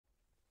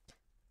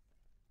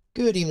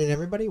Good evening,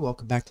 everybody.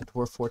 Welcome back to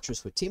Dwarf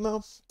Fortress with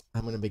Teemo.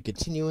 I'm going to be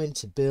continuing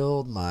to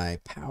build my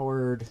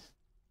powered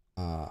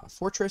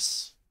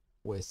fortress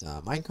with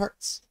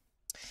minecarts.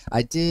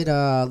 I did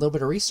a little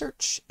bit of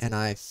research and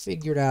I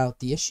figured out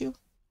the issue.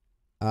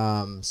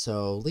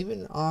 So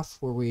leaving off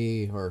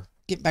or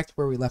getting back to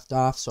where we left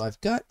off. So I've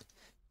got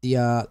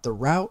the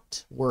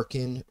route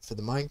working for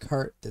the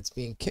minecart that's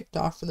being kicked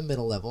off from the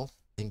middle level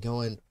and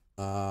going.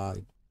 A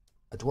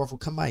dwarf will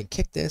come by and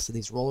kick this, and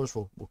these rollers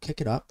will kick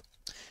it up.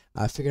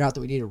 I figured out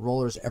that we needed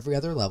rollers every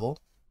other level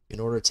in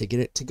order to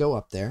get it to go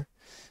up there.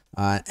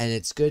 And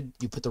it's good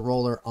you put the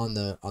roller on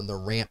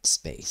the ramp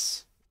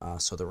space.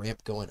 So the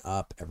ramp going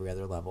up every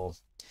other level,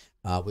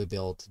 we'll be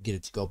able to get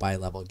it to go by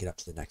level and get up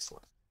to the next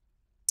one.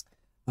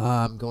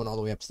 Going all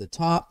the way up to the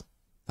top.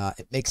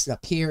 It makes it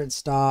up here and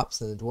stops,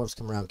 and the dwarves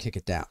come around and kick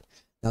it down.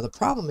 Now the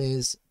problem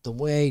is the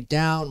way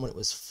down when it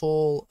was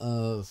full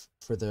of,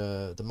 for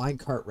the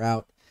minecart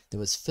route that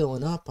was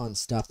filling up on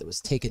stuff that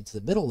was taken to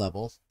the middle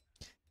level.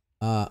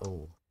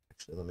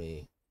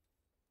 Actually,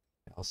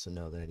 I also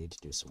know that I need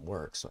to do some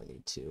work, so I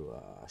need to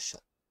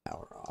shut the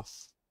power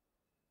off.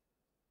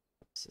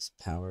 Is this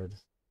powered?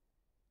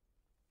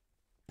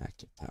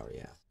 Active power,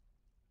 yeah.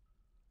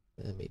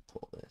 Let me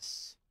pull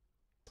this.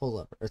 Pull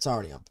lever. It's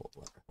already on pull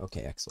lever.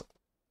 Okay, excellent.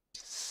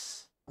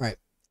 Alright,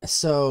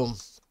 so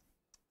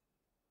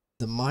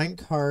the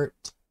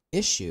minecart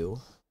issue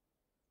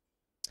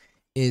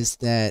is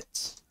that,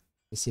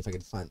 let me see if I can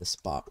find the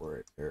spot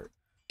where it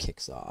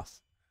kicks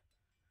off.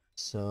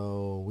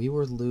 So we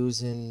were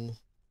losing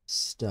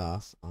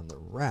stuff on the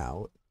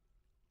route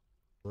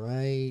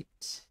right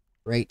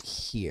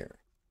here.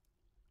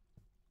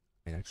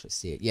 I can actually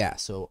see it. Yeah,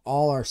 so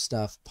all our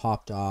stuff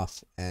popped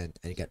off and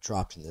it got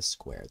dropped in this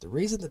square. The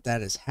reason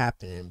that is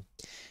happening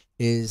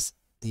is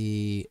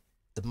the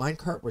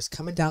minecart was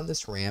coming down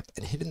this ramp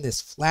and hitting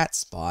this flat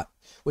spot,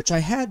 which I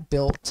had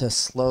built to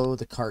slow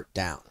the cart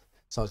down.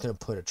 So I was going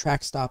to put a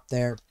track stop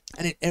there,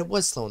 and it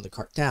was slowing the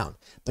cart down,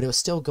 but it was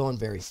still going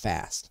very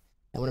fast.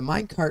 And when a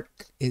minecart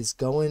is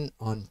going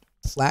on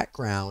flat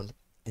ground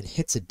and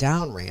hits a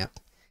down ramp,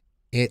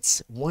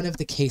 it's one of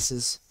the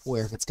cases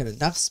where if it's got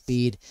enough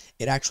speed,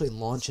 it actually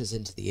launches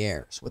into the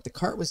air. So what the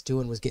cart was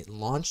doing was getting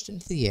launched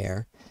into the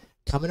air,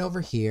 coming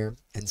over here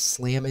and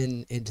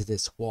slamming into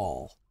this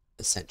wall,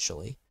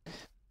 essentially.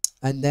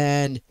 And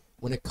then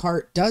when a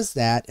cart does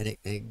that and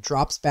it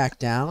drops back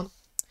down,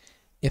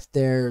 if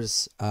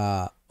there's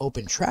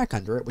open track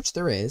under it, which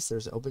there's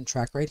an open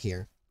track right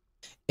here,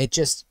 it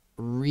just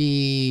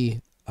lines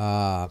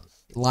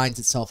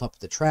itself up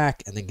the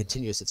track and then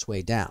continues its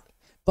way down.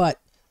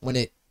 But when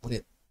it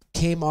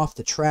came off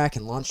the track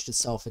and launched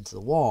itself into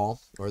the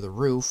wall or the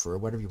roof or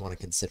whatever you want to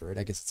consider it,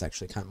 I guess it's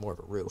actually kind of more of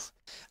a roof,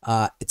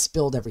 it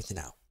spilled everything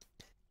out.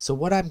 So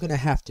what I'm going to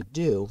have to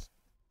do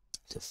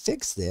to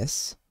fix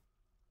this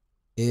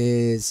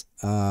is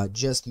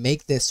just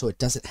make this so it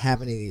doesn't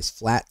have any of these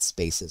flat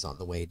spaces on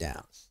the way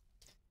down.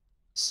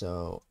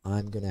 So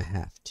I'm going to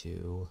have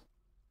to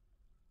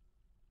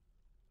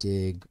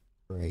dig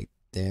right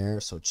there.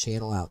 So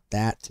channel out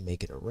that to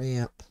make it a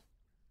ramp.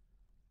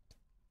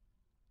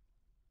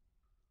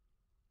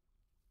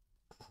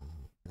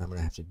 And I'm going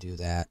to have to do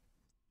that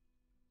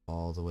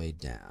all the way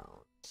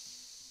down.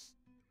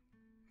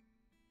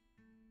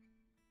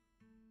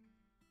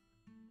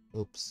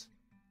 Oops.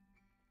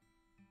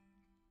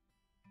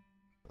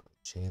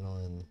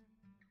 Channeling.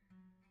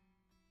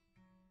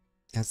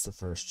 That's the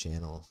first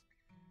channel.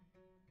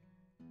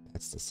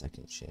 That's the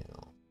second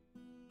channel.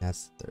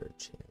 That's the third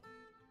channel.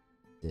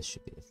 This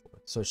should be the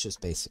fourth. So it's just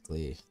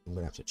basically, I'm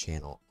going to have to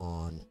channel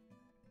on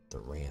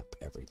the ramp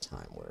every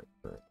time where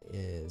it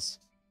is.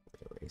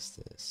 Erase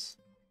this.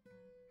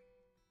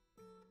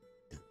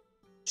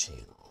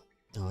 Channel.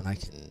 Oh, and I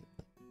can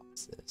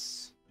pause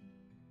this.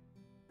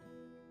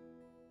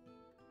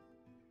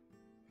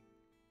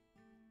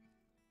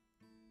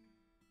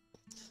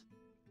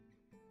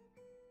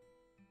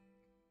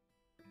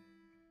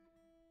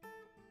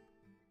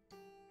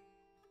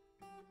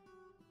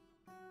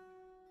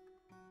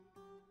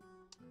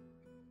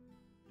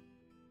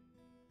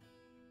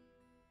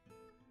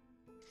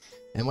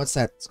 And what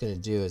that's going to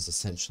do is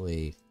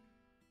essentially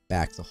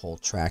back the whole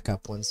track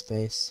up one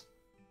space.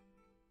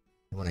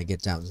 And when I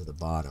get down to the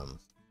bottom,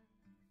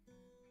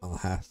 I'm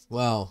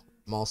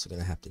also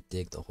going to have to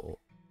dig the whole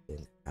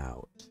thing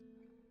out.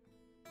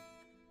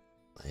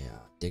 My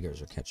diggers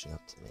are catching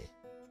up to me.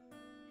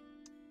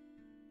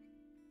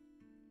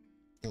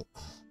 Oh.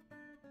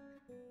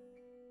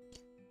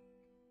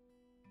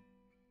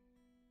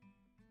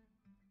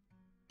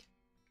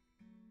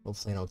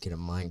 Hopefully I don't get a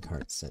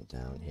minecart sent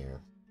down here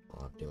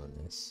while I'm doing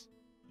this.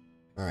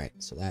 Alright,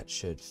 so that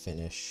should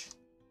finish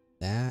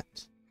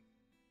that.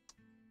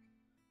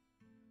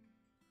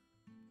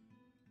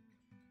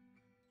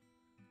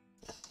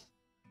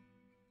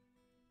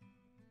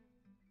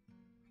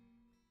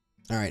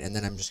 Alright, and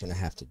then I'm just going to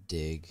have to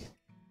dig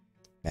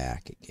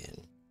back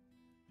again.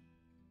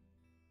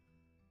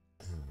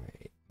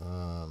 Alright,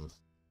 let's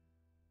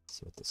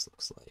see what this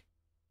looks like.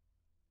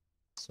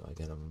 So I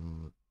got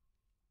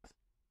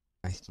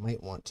I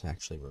might want to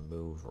actually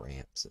remove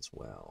ramps as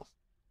well.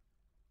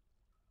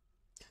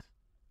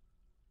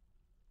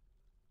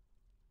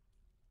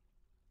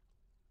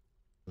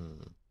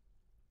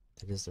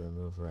 That is the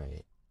remove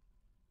right.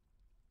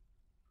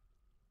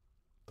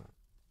 But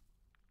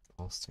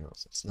all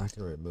sterols. It's not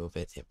going to remove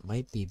it. It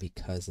might be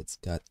because it's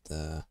got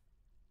the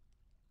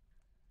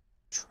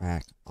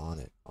track on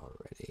it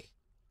already.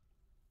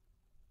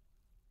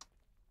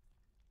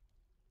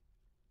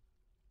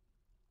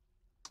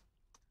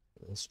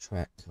 This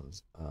track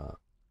comes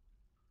up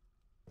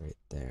right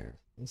there.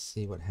 Let's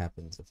see what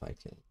happens if I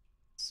can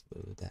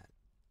smooth that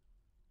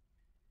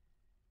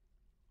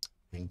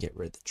and get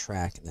rid of the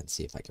track, and then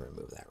see if I can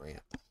remove that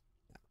ramp.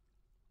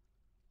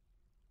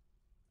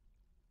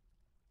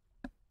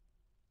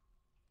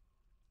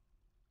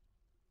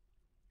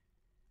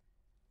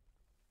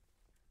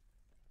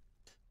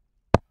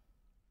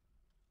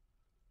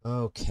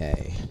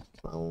 Okay,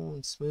 come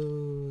on,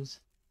 smooth.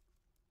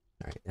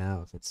 All right,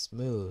 now if it's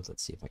smooth,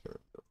 let's see if I can remove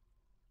it.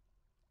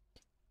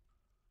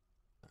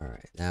 All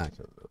right, now I can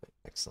remove it.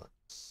 Excellent.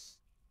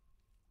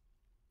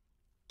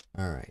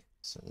 All right,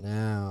 so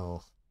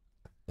now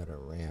I've got a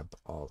ramp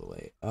all the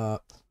way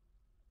up.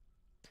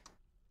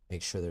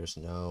 Make sure there's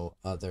no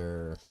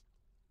other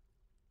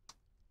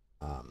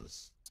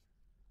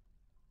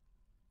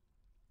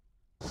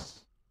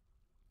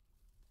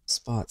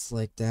spots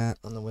like that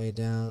on the way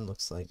down.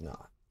 Looks like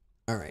not.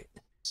 All right,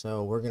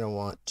 so we're gonna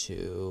want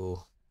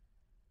to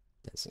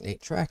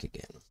designate track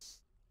again.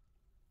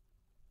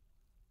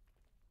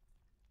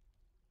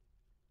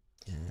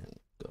 And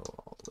go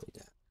all the way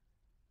down.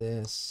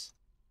 This.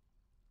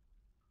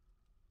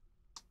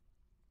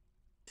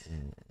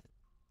 And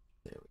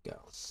there we go.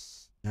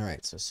 All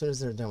right, so as soon as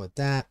they're done with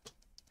that,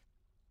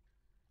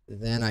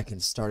 then I can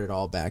start it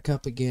all back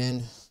up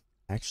again.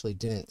 Actually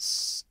didn't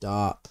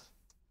stop.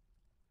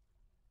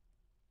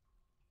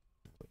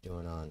 What are we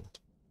doing on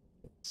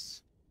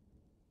this?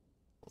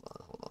 Hold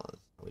on.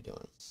 What are we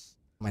doing?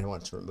 Might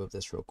want to remove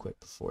this real quick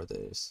before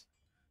there's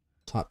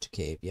top to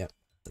cave. Yep.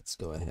 Let's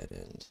go ahead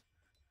and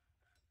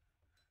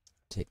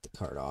take the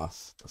cart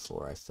off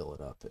before I fill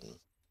it up and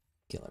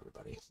kill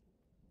everybody.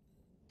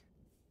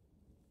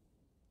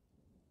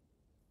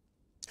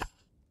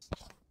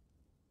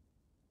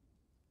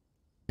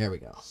 There we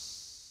go.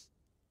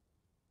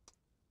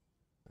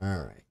 All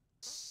right.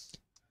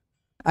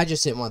 I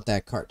just didn't want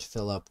that cart to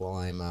fill up while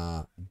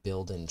I'm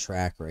building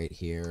track right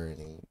here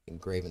and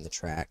engraving the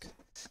track.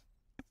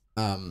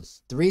 The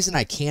reason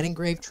I can't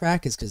engrave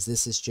track is because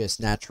this is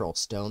just natural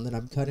stone that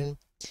I'm cutting.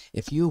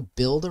 If you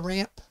build a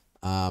ramp,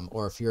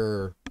 or if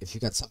you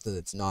got something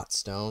that's not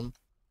stone,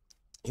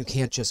 you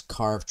can't just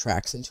carve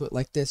tracks into it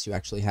like this. You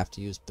actually have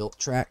to use built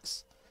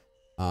tracks.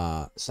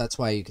 So that's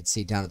why you can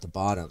see down at the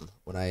bottom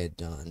what I had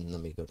done. Let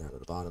me go down to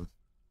the bottom.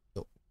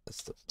 Oh,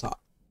 that's the top.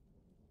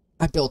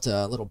 I built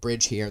a little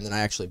bridge here, and then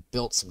I actually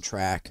built some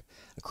track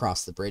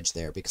across the bridge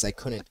there because I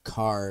couldn't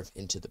carve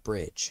into the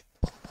bridge.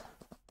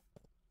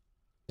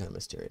 Got a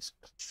mysterious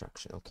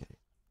construction. Okay.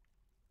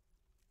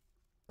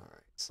 All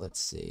right, so let's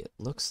see. It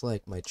looks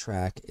like my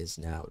track is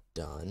now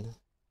done,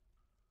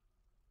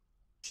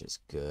 which is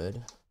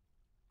good.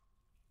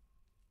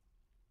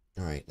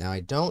 All right, now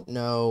I don't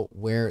know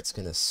where it's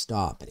going to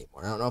stop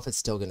anymore. I don't know if it's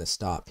still going to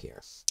stop here.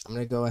 I'm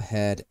going to go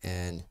ahead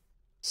and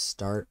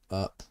start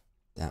up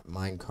that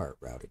minecart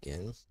route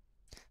again.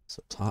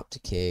 So top to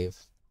cave.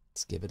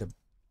 Let's give it a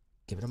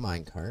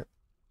minecart.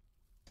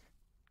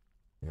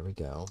 There we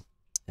go.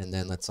 And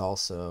then let's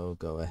also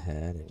go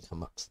ahead and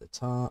come up to the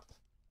top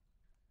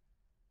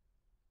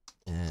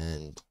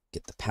and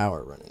get the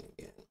power running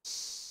again.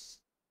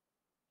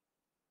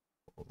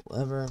 Pull the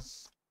lever.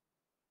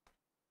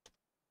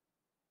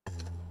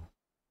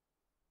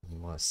 You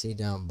want to see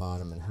down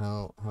bottom, and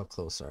how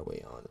close are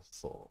we on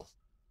full?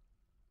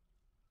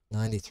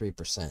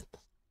 93%.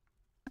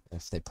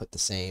 If they put the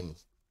same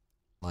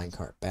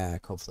minecart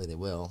back, hopefully they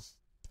will,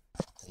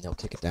 and they'll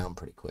kick it down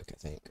pretty quick, I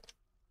think.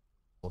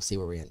 We'll see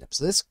where we end up.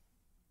 So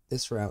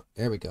this route,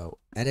 there we go,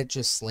 and it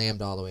just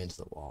slammed all the way into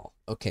the wall.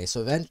 Okay,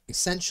 so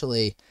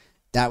essentially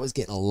that was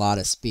getting a lot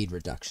of speed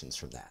reductions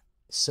from that.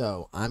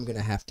 So I'm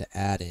gonna have to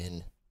add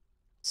in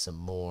some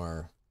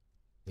more.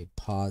 Let me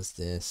pause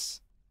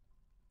this.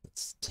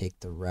 Let's take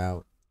the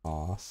route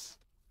off.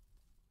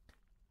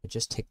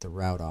 Just take the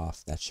route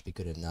off. That should be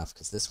good enough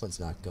because this one's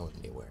not going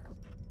anywhere.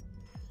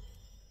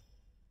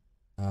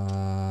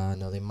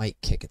 No, they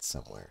might kick it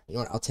somewhere. You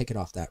know what? I'll take it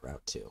off that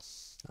route too.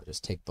 I'll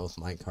just take both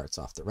minecarts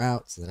off the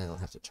route so then I don't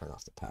have to turn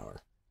off the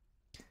power.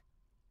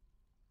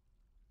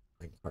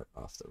 Minecart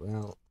off the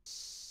route.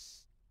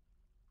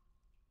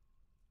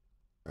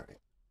 Alright.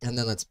 And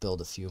then let's build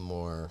a few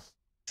more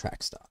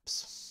track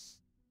stops.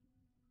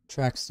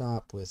 Track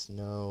stop with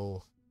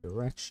no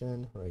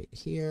direction right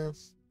here.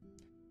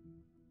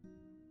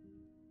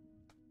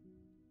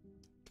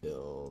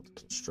 Build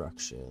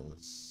construction.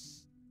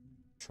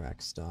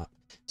 Track stop.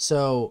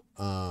 So,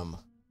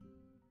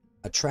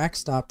 a track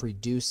stop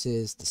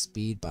reduces the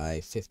speed by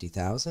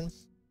 50,000.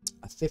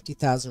 A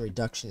 50,000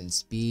 reduction in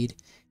speed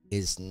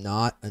is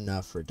not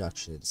enough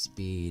reduction in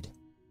speed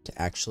to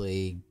to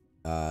actually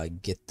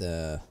get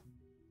the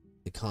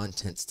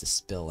contents to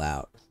spill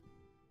out.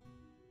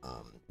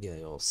 Yeah,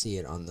 you'll see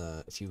it on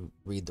the, if you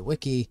read the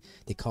wiki,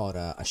 they call it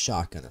a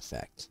shotgun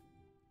effect.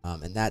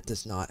 And that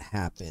does not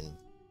happen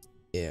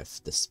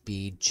if the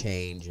speed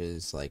change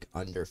is like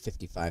under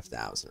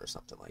 55,000 or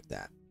something like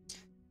that.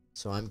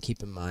 So I'm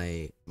keeping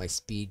my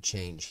speed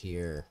change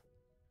here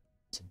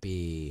to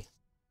be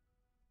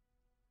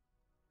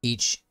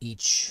each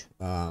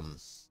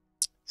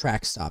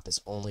track stop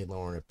is only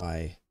lowering it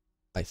by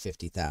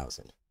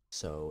 50,000.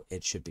 So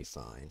it should be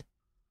fine.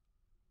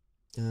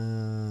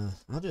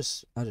 I'll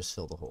just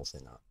fill the whole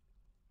thing up.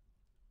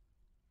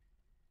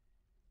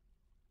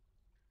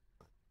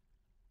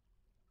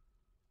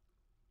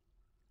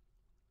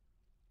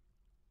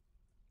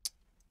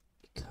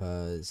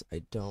 Because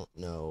I don't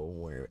know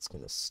where it's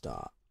going to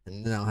stop.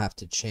 And then I'll have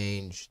to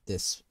change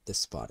this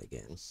spot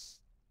again.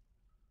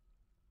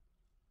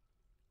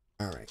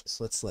 Alright,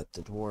 so let's let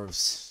the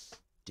dwarves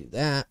do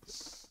that.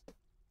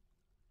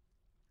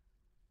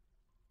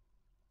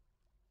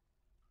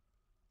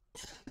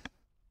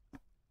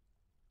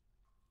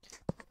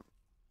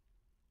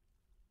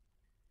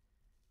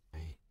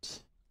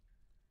 Right.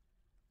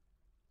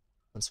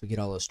 Once we get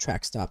all those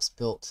track stops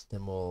built,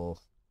 then we'll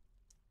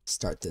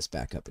start this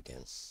back up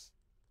again.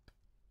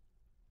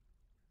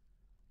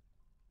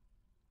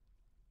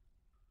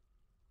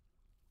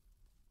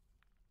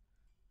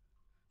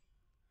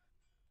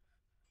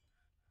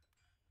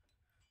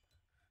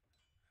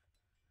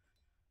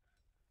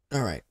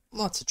 All right,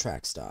 lots of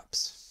track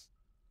stops.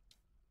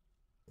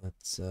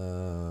 Let's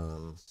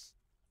open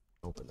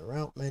the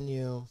route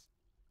menu.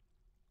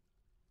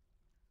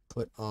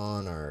 Put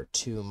on our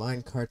 2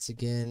 minecarts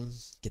again.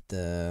 Get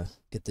the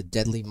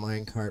deadly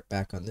minecart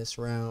back on this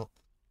route.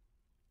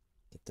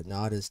 Get the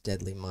not as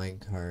deadly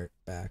minecart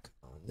back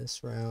on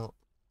this route.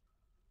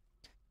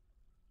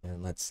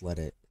 And let's let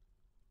it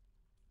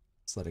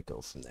go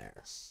from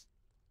there.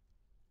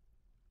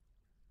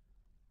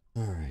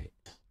 All right.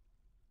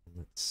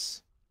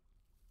 Let's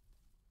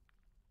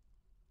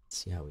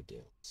see how we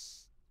do.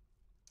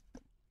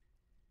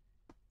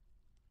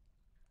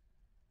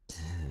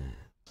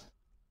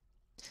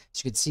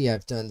 As you can see,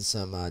 I've done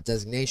some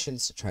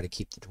designations to try to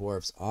keep the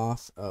dwarves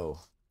off.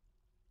 Oh.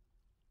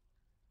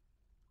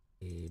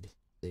 Need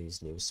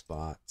these new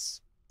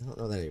spots. I don't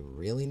know that I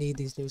really need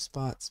these new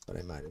spots, but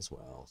I might as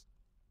well.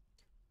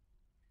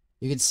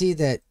 You can see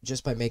that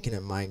just by making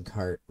a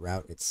minecart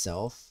route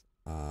itself,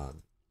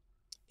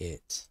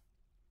 it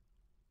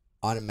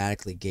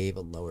automatically gave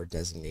a lower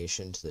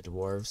designation to the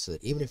dwarves, so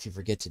that even if you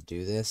forget to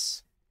do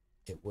this,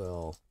 it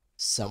will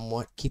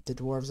somewhat keep the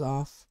dwarves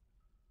off.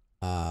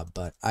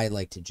 But I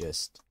like to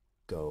just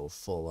go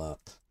full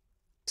up,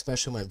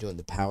 especially when I'm doing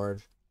the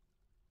powered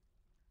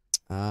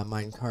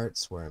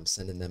minecarts, where I'm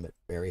sending them at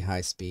very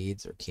high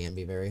speeds, or can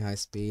be very high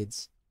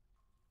speeds.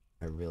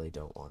 I really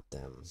don't want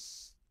them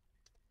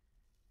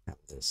have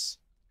this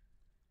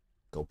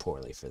go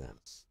poorly for them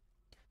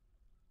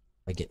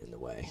by getting in the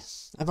way.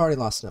 I've already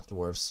lost enough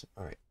dwarves.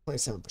 All right,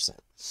 27%.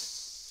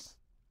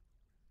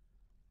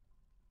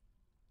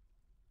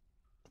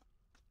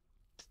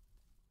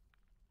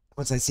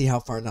 Once I see how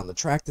far down the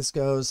track this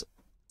goes,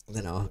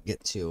 then I'll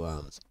get to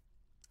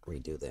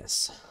redo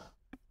this.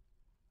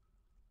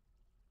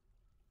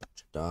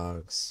 Bunch of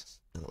dogs.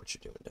 I don't know what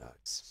you're doing,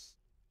 dogs.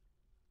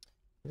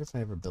 What if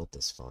I ever built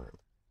this farm?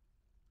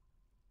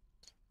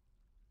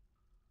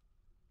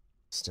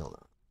 Still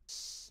not.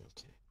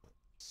 Okay.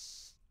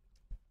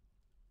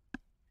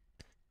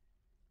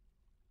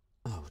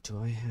 Oh,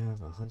 do I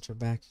have a hunter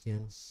back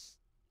again?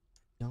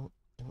 Don't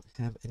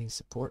have any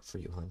support for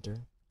you,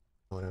 hunter.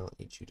 Oh, and I don't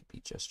need you to be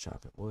just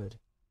chopping wood.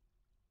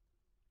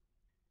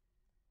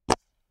 Alright.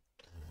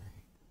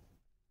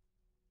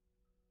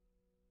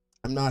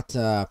 I'm not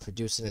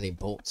producing any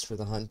bolts for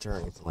the hunter or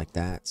anything like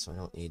that, so I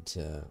don't need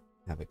to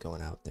have it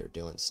going out there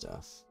doing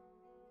stuff.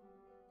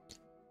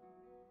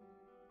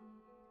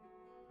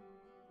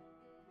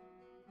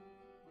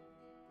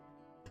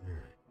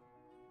 Alright.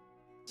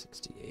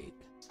 68.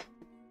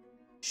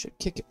 Should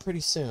kick it pretty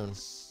soon.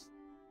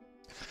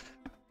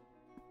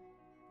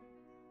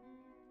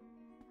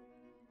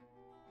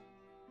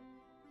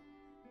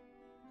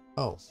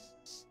 Oh.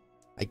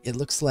 It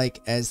looks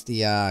like as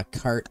the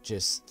cart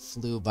just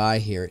flew by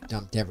here, it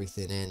dumped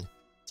everything in.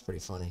 It's pretty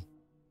funny.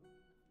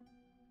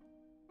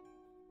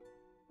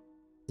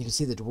 You can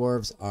see the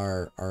dwarves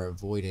are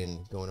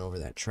avoiding going over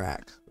that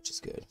track, which is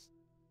good.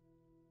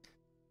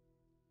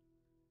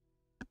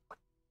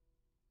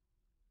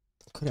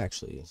 I could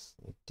actually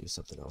do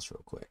something else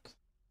real quick.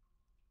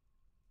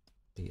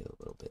 Be a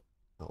little bit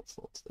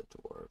helpful to the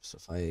dwarves. So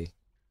if I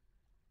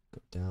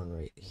go down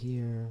right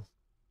here,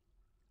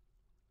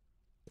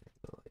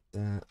 go like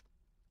that,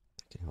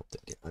 I can help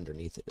them get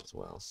underneath it as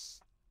well.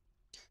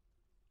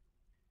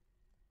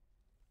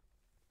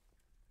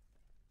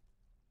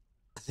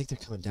 I think they're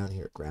coming down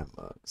here to grab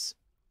mugs.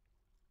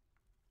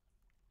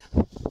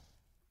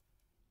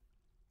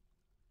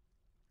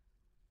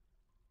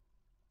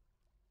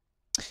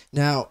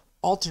 Now,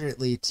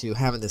 alternately to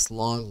having this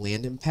long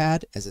landing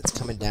pad as it's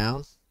coming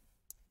down,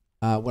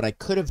 What I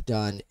could have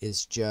done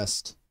is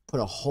just put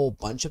a whole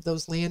bunch of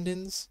those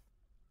land-ins,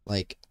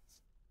 like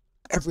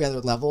every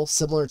other level,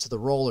 similar to the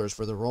rollers,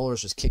 where the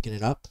rollers just kicking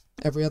it up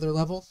every other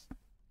level.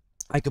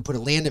 I could put a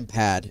landing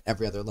pad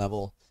every other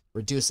level,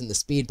 reducing the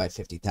speed by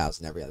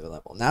 50,000 every other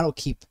level. And that'll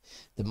keep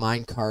the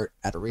minecart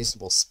at a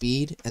reasonable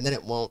speed, and then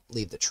it won't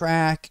leave the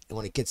track. And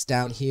when it gets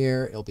down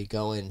here, it'll be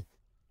going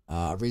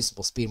a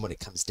reasonable speed when it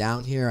comes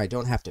down here. I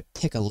don't have to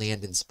pick a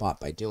landing spot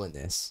by doing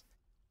this.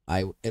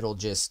 It'll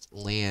just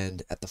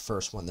land at the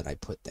first one that I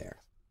put there,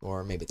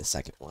 or maybe the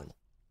second one.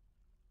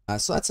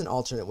 So that's an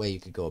alternate way you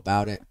could go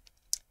about it.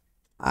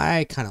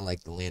 I kind of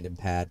like the landing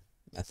pad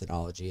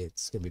methodology.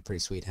 It's going to be pretty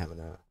sweet having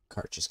a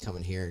cart just come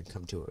in here and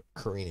come to a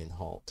careening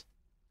halt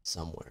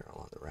somewhere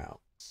along the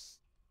route.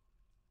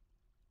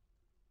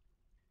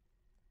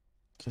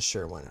 Because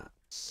sure, why not?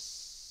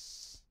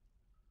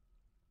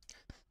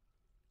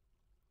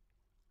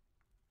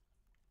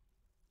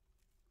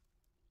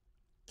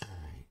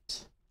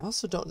 Alright. I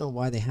also don't know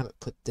why they haven't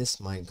put this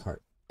minecart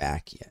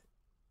back yet.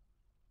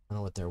 I don't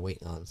know what they're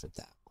waiting on for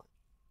that one.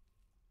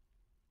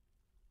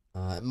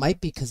 It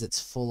might be because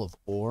it's full of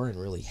ore and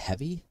really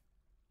heavy.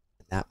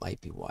 And that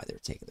might be why they're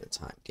taking their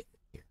time getting it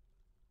here.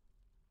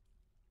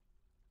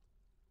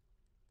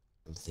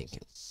 I'm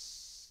thinking.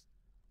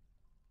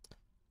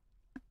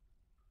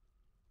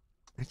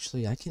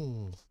 Actually, I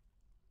can...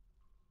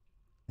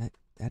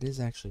 That is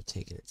actually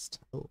taking its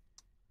time. Oh,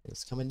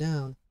 it's coming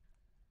down.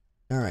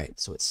 Alright,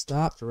 so it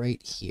stopped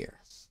right here.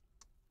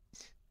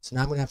 So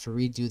now I'm going to have to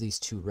redo these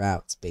two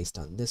routes based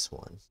on this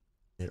one.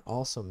 And it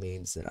also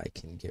means that I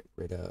can get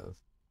rid of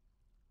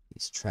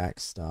these track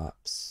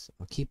stops.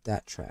 I'll keep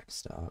that track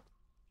stop.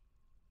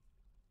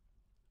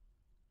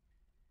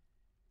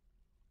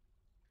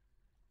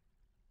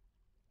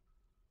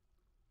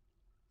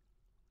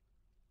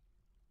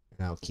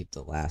 And I'll keep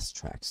the last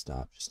track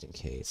stop just in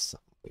case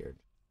something weird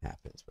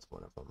happens with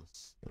one of them.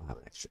 You'll have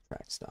an extra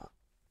track stop.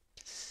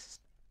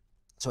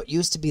 So it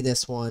used to be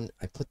this one.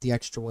 I put the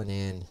extra one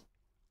in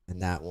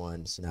and that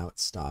one, so now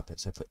it's stopping.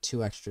 So I put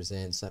two extras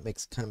in, so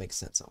that kind of makes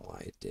sense on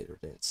why it did or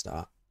didn't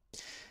stop.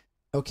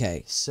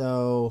 Okay,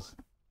 so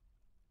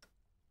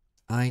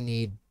I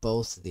need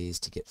both of these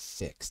to get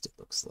fixed, it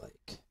looks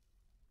like.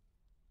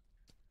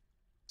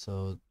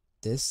 So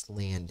this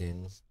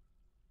landing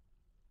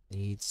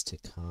needs to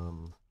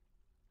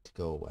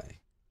go away.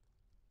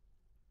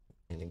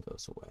 Landing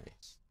goes away.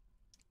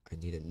 I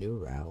need a new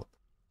route,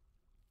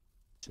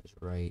 which is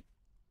right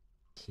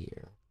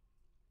here.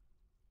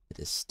 It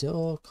is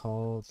still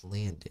called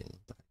landing,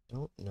 but I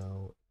don't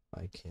know if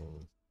I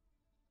can...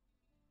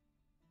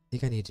 I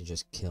think I need to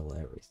just kill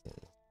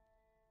everything.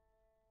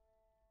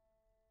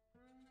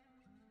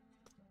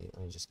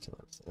 Let me just kill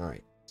everything.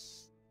 Alright.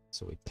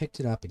 So we picked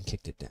it up and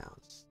kicked it down.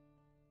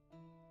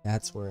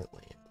 That's where it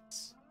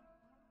lands.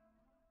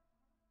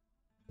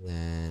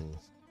 Then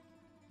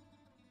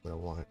I'm going to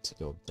want it to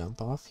go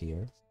dump off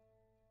here.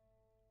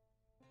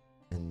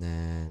 And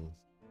then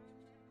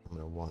I'm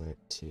going to want it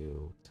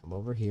to come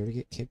over here to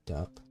get kicked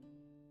up.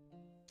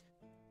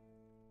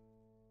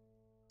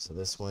 So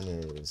this one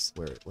is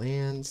where it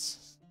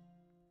lands.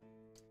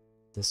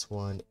 This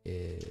one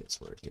is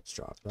where it gets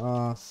dropped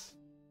off.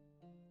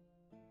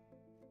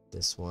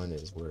 This one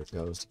is where it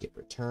goes to get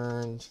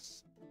returned.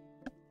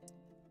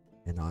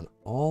 And on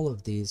all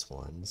of these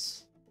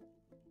ones,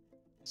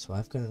 so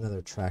I've got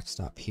another track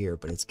stop here,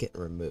 but it's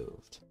getting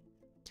removed.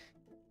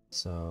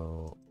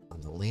 So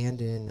on the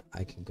landing,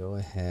 I can go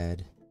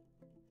ahead.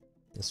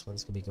 This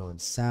one's going to be going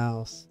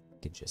south. I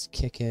can just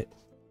kick it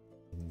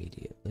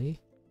immediately.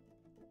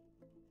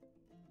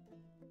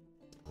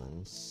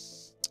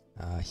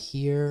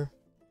 Here,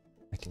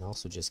 I can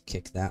also just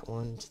kick that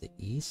one to the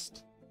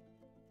east.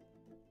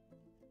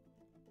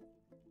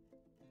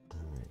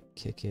 Alright,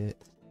 kick it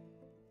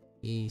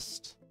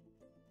east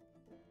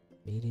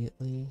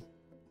immediately.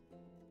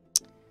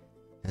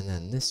 And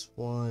then this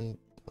one,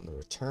 on the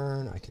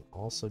return, I can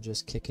also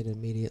just kick it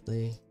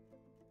immediately.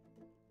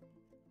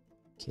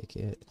 Kick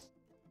it.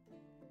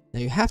 Now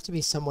you have to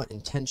be somewhat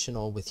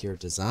intentional with your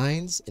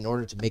designs in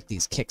order to make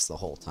these kicks the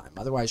whole time.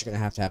 Otherwise, you're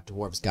going to have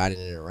dwarves guiding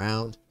it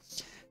around.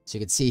 So you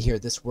can see here,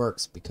 this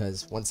works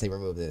because once they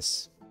remove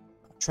this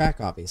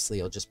track, obviously,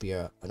 it'll just be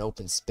an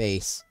open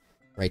space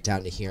right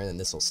down to here, and then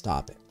this will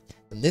stop it.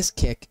 And this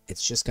kick,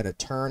 it's just going to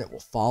turn. It will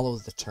follow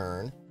the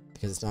turn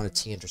because it's not a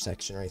T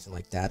intersection or anything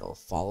like that. It'll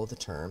follow the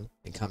turn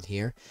and come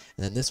here.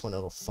 And then this one,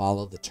 it'll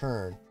follow the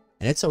turn.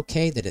 And it's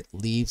okay that it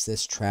leaves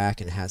this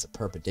track and has a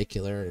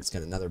perpendicular. It's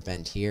got another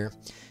bend here.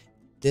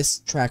 This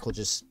track will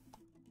just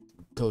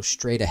go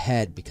straight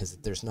ahead because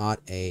there's not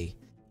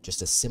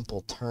just a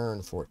simple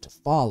turn for it to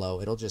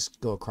follow. It'll just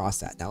go across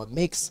that. Now it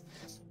makes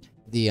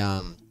the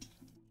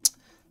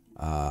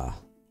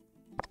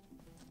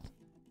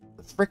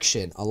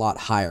friction a lot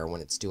higher when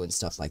it's doing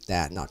stuff like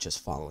that, not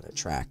just following a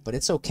track. But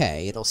it's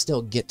okay. It'll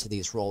still get to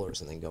these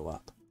rollers and then go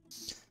up.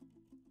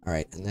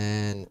 Alright, and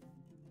then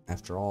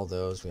after all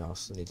those, we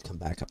also need to come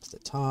back up to the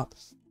top.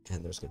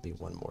 And there's going to be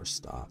one more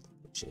stop,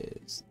 which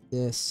is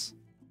this.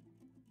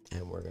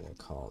 And we're going to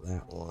call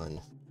that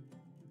one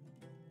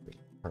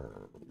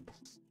turned.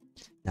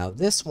 Now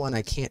this one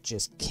I can't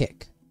just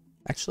kick.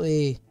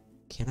 Actually,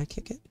 can I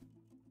kick it?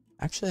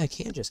 Actually, I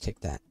can just kick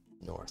that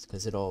north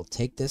because it'll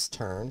take this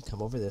turn,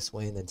 come over this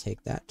way, and then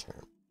take that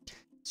turn.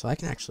 So I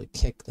can actually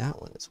kick that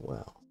one as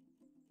well.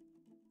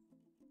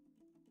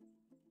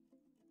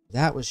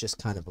 That was just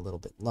kind of a little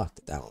bit luck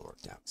that that one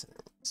worked out because I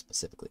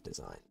specifically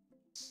designed.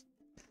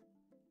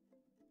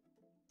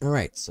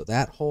 Alright, so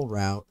that whole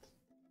route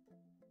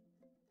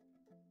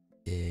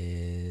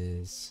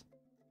is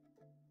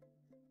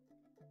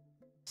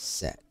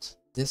set.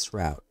 This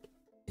route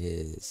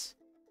is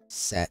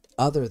set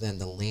other than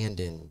the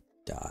Landon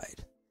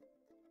died.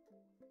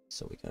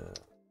 So we gotta...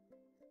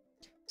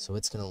 So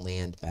it's gonna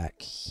land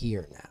back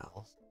here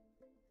now.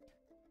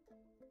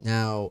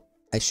 Now,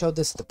 I showed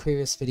this in the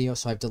previous video,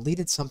 so I've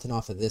deleted something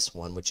off of this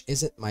one, which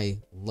isn't my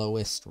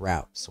lowest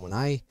route. So when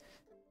I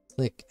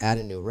click add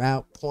a new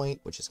route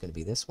point, which is going to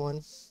be this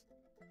one,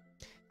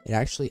 it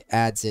actually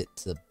adds it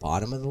to the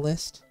bottom of the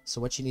list. So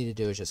what you need to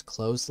do is just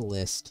close the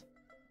list,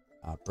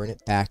 bring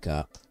it back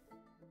up,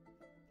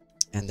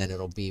 and then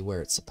it'll be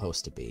where it's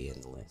supposed to be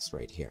in the list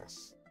right here.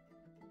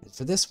 And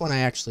for this one, I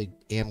actually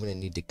am going to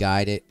need to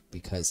guide it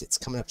because it's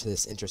coming up to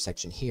this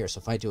intersection here. So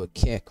if I do a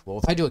kick, well,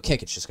 if I do a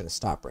kick, it's just going to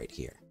stop right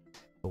here.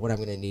 But what I'm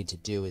going to need to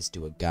do is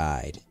do a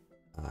guide,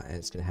 and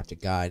it's going to have to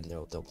guide, and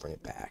they'll bring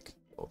it back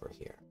over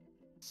here.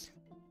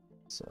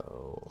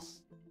 So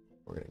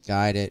we're going to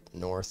guide it.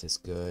 North is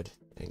good,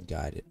 and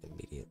guide it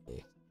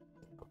immediately.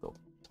 I'll go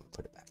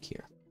put it back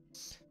here.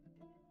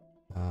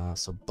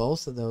 So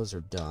both of those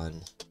are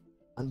done.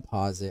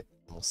 Unpause it,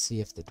 and we'll see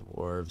if the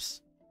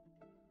dwarves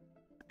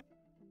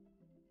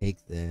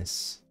take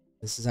this.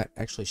 This is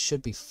actually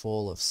should be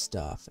full of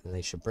stuff, and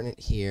they should bring it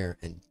here,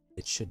 and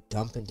it should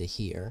dump into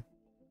here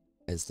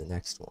as the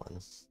next one.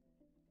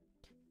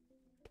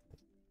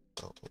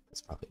 Oh,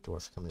 it's probably a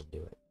dwarf coming to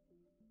do it.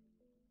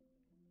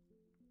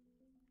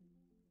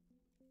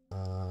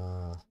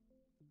 Oh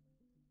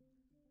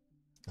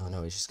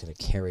no, he's just going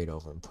to carry it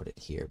over and put it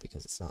here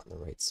because it's not in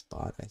the right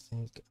spot, I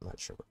think. I'm not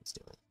sure what he's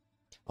doing.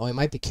 Oh, he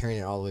might be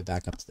carrying it all the way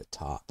back up to the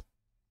top.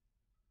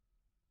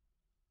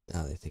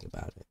 Now that I think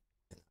about it.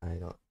 I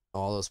don't...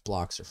 All those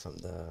blocks are from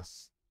the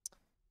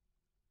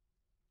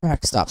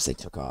track stops they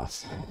took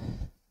off.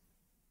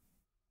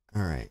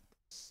 Alright.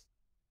 Let's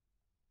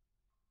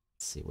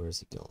see, where's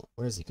he going?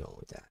 Where's he going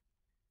with that?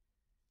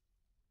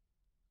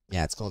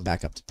 Yeah, it's going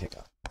back up to pick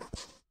up.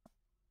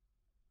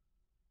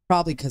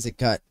 Probably because it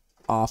got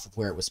off of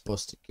where it was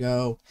supposed to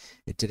go.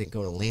 It didn't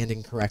go to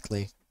landing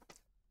correctly.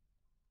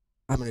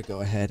 I'm going to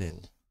go ahead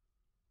and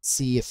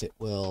see if it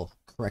will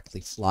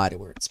correctly fly to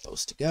where it's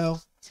supposed to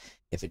go.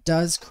 If it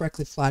does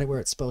correctly fly to where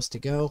it's supposed to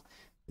go,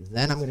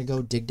 then I'm going to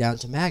go dig down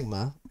to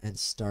magma and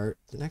start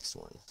the next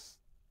one,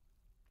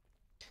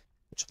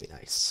 which will be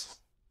nice.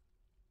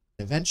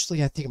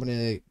 Eventually, I think I'm going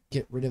to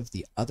get rid of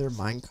the other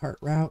minecart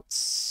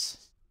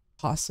routes,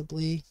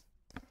 possibly.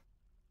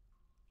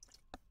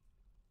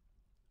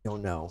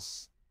 Don't know.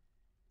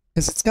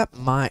 Because it's got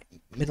my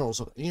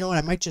minerals. You know what?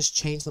 I might just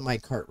change the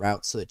minecart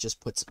route so it just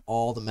puts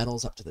all the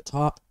metals up to the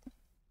top.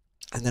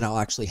 And then I'll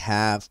actually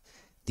have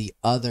the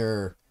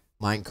other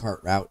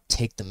minecart route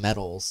take the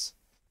metals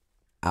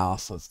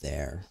off of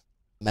there.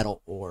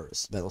 Metal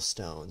ores, metal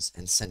stones,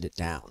 and send it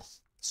down.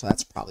 So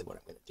that's probably what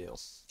I'm going to do,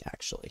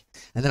 actually.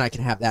 And then I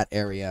can have that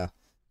area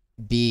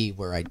be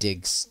where I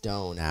dig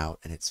stone out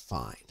and it's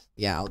fine.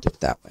 Yeah, I'll do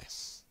it that way.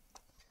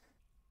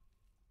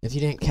 If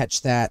you didn't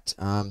catch that,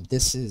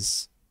 this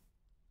is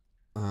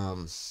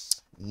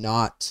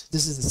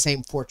this is the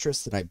same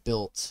fortress that I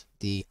built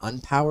the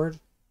unpowered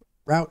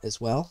route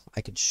as well.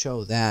 I could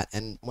show that,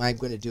 and what I'm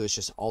going to do is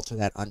just alter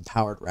that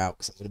unpowered route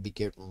because I'm going to be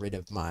getting rid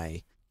of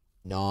my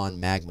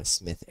non-magma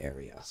smith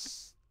area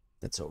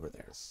that's over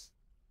there.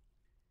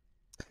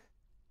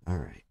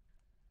 Alright.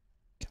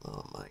 Come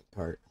on,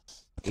 minecart.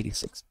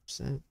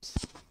 86%.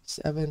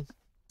 7.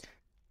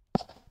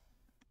 Get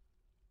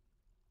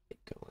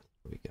going.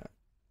 What we got?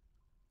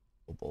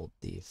 Bold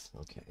thief.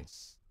 Okay.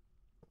 That's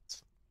fine.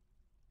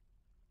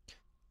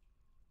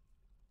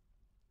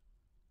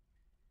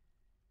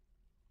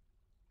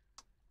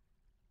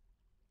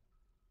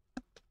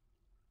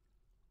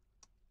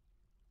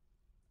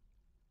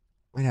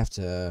 Might have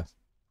to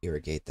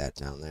irrigate that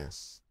down there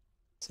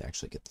to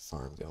actually get the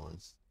farm going.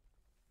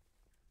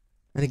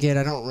 And again,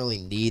 I don't really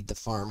need the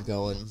farm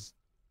going.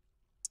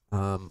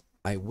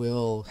 I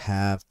will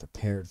have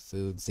prepared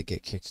foods that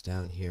get kicked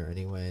down here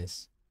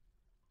anyways.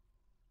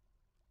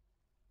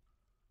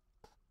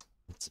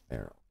 It's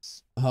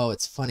barrels. Oh,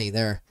 it's funny.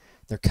 They're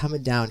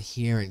coming down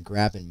here and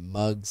grabbing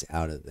mugs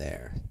out of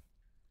there.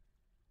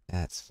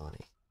 That's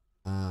funny.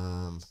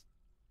 And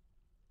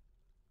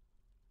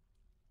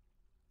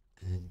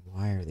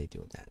why are they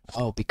doing that?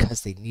 Oh,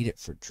 because they need it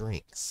for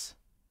drinks.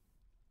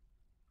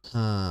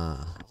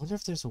 I wonder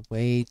if there's a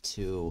way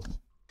to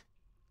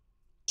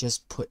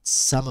just put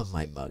some of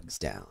my mugs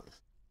down.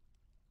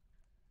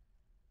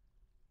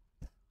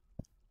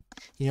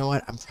 You know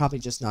what? I'm probably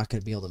just not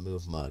going to be able to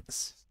move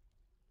mugs.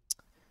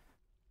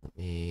 Let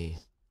me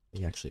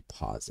actually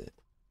pause it.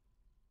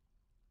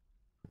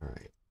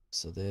 Alright,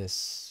 so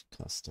this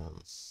custom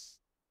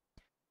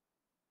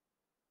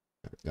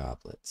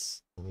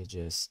goblets. Let me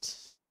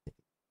just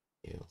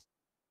you.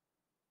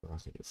 We're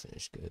not gonna do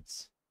finished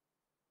goods.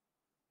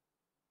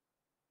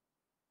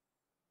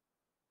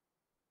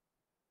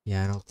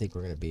 Yeah, I don't think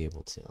we're gonna be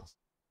able to.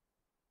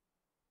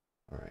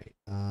 Alright,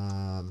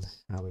 how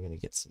are we gonna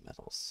get some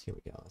metals? Here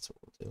we go, that's what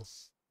we'll do.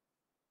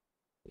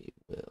 We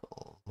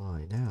will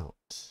mine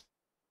out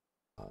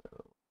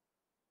auto.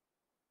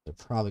 They're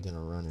probably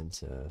gonna run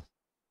into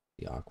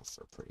the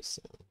aquifer pretty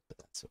soon, but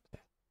that's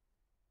okay.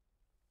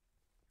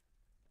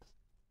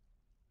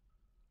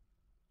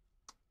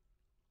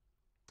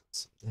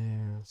 Some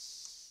there.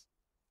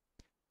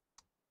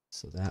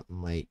 So that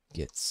might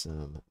get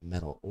some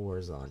metal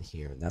ores on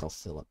here, and that'll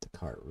fill up the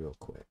cart real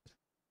quick.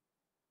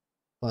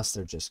 Plus,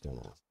 they're just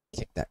gonna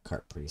kick that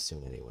cart pretty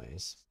soon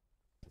anyways.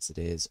 As it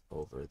is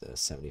over the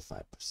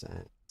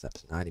 75%. It's up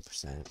to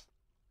 90%.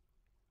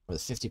 Or the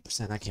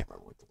 50%, I can't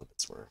remember what the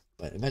limits were.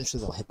 But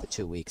eventually they'll hit the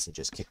 2 weeks and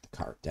just kick the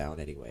cart down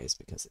anyways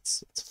because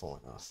it's full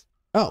enough.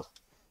 Oh,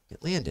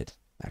 it landed,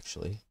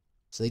 actually.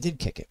 So they did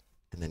kick it.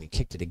 And then he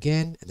kicked it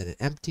again, and then it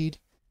emptied,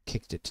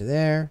 kicked it to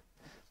there,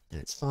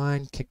 and it's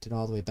fine. Kicked it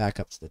all the way back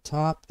up to the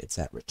top. It's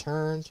at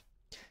returned.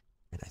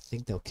 And I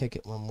think they'll kick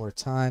it one more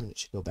time, and it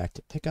should go back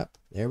to pickup.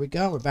 There we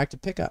go. We're back to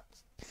pickup.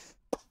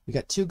 We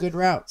got 2 good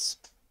routes.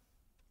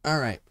 All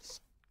right.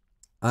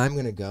 I'm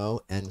going to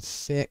go and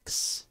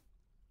fix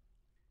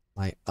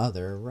my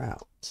other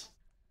route.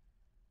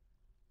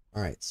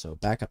 All right, so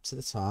back up to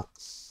the top.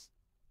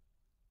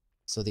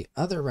 So the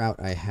other route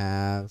I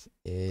have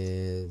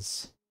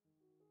is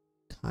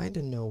kind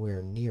of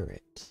nowhere near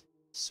it.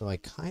 So I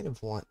kind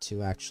of want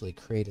to actually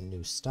create a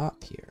new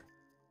stop here.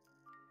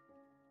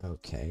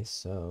 Okay,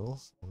 so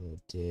I'm going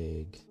to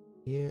dig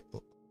here.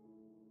 Oh.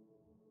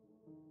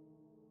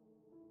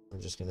 We're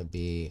just going to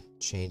be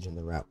changing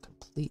the route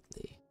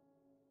completely.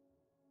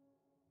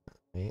 All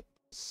right.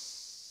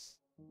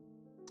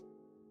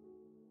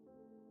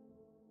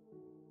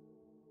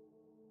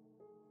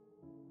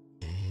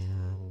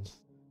 And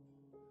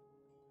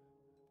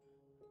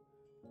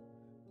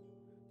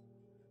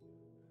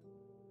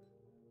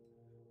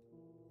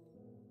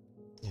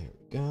there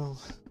we go.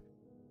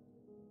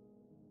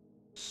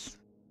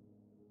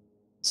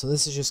 So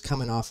this is just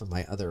coming off of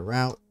my other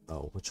route.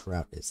 Oh, which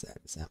route is that?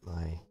 Is that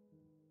my...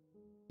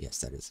 Yes,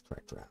 that is the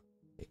correct route.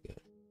 Okay, good.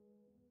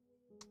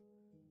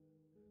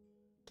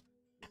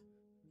 I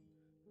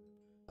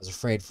was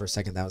afraid for a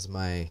second that was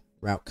my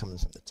route coming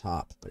from the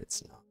top, but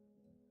it's not.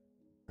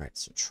 Alright,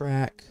 so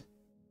track.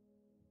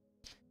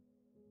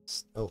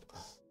 Oh,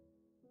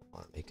 I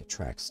want to make a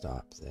track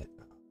stop that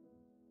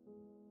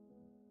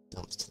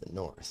dumps to the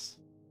north.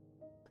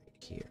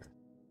 Right here.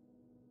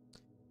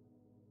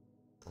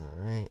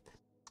 Alright.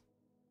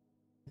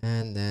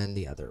 And then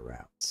the other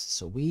routes.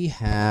 So we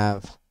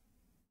have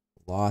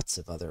lots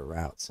of other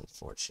routes,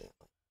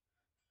 unfortunately.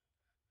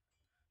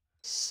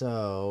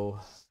 So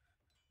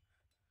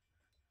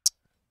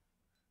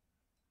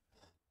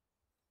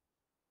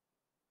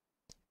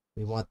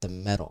we want the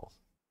metal.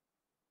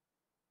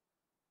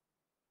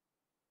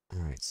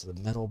 Alright, so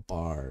the metal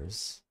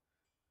bars.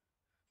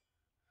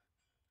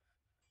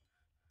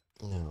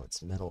 No,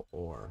 it's metal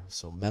ore.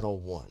 So metal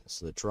 1.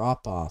 So the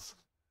drop off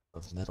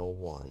of metal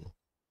 1.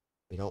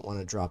 We don't want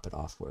to drop it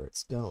off where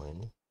it's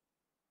going.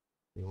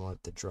 We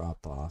want the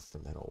drop off for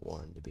metal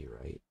 1 to be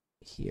right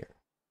here.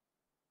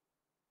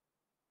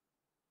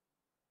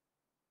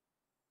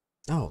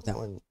 Oh, that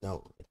one,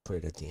 no, put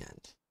it at the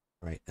end.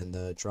 Right, and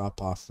the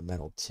drop off for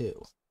metal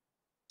 2.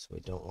 So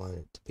we don't want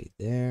it to be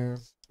there.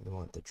 We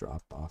want the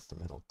drop off for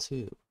metal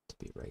 2 to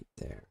be right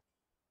there.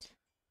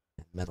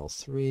 And metal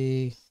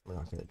 3, we're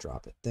not going to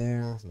drop it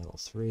there. Metal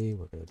 3,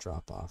 we're going to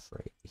drop off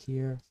right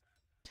here.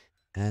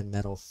 And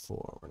metal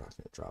 4, we're not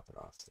going to drop it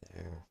off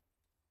there.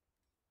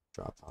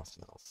 Drop off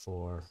metal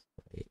 4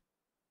 right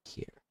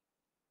here.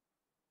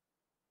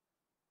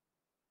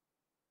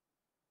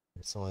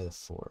 It's only the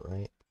 4,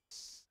 right?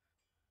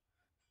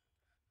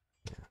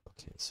 Yeah,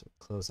 okay, so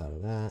close out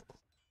of that.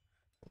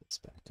 Let's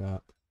back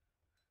up.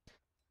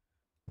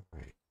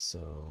 Alright,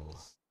 so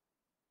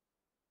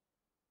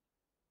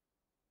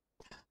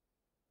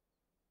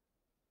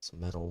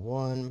metal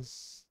 1.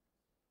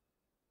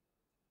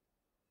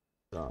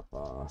 Drop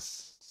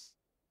off.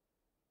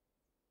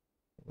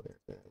 We're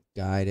going to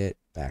guide it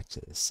back to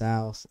the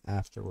south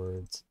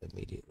afterwards,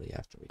 immediately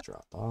after we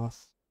drop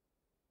off.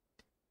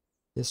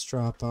 This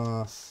drop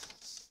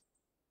off.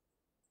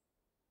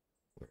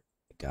 We're going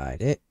to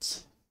guide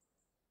it.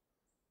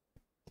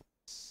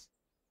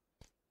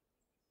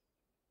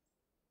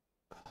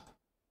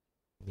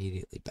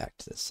 Immediately back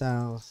to the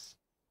south.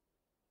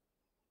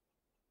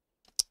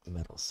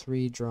 Metal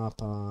 3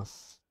 drop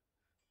off.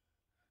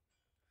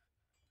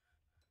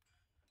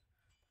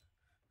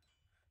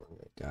 We're going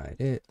to guide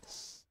it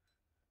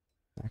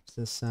back to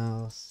the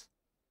south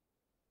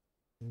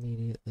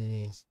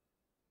immediately.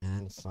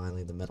 And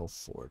finally the metal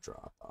 4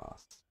 drop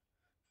off.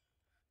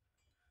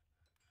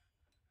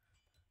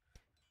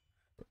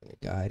 We're going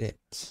to guide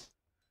it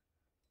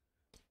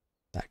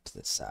back to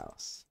the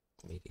south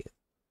immediate.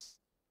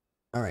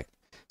 All right.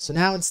 So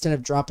now instead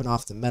of dropping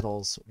off the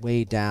metals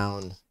way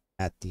down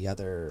at the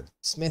other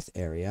smith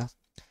area,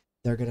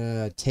 they're going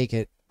to take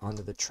it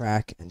onto the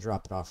track and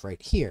drop it off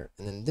right here.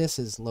 And then this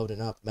is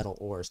loading up metal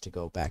ores to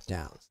go back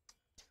down.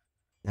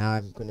 Now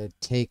I'm going to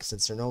take,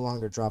 since they're no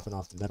longer dropping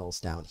off the metals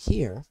down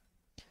here,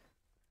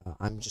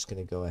 I'm just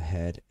going to go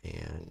ahead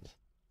and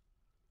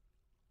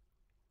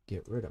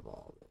get rid of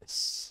all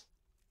this.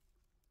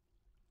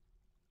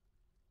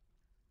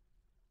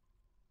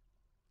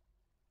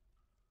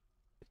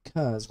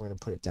 Because we're going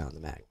to put it down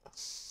the magma.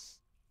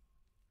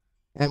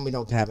 And we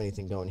don't have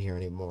anything going here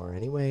anymore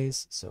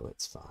anyways, so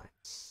it's fine.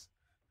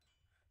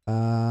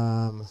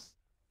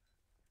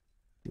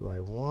 Do I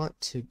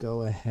want to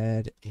go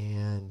ahead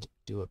and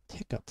do a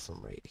pickup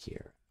from right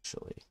here,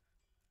 actually?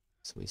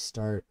 So we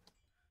start...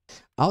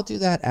 I'll do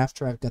that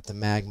after I've got the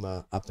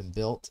magma up and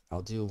built.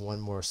 I'll do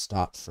one more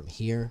stop from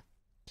here.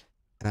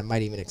 And I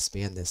might even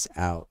expand this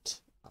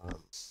out.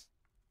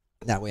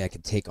 That way I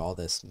can take all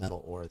this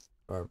metal ore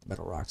or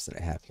metal rocks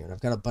that I have here. And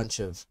I've got a bunch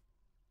of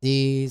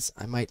these.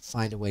 I might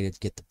find a way to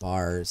get the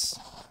bars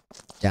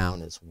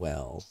down as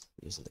well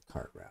using the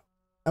cart route.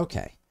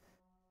 Okay.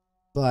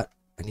 But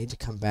I need to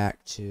come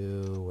back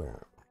to where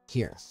am I?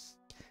 Here.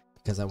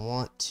 Because I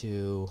want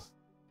to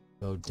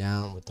go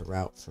down with the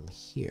route from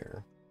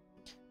here.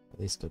 At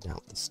least go down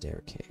with the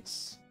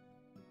staircase.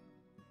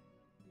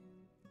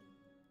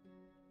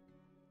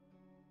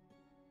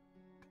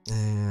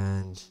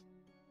 And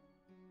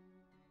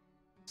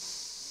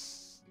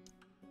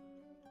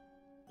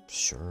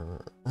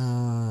sure. No,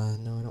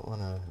 I don't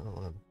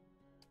want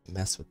to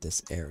mess with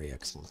this area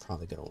because I'm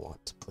probably going to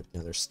want to put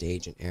another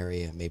stage in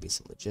area, maybe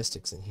some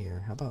logistics in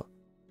here. How about,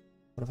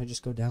 what if I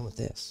just go down with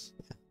this?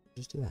 Yeah,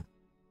 just do that.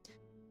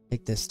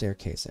 Take this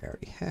staircase I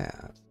already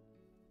have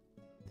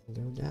and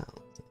go down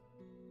with it.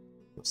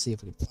 We'll see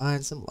if we can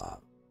find some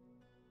lava.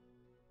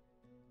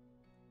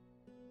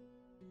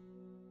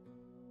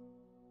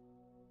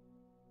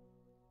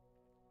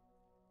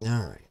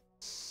 Alright.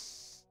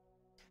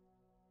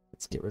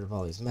 Let's get rid of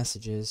all these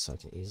messages so I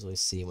can easily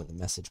see when the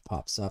message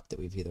pops up that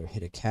we've either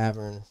hit a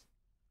cavern.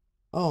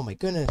 Oh my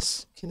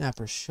goodness!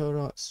 Kidnapper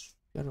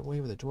got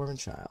away with a dwarven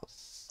child.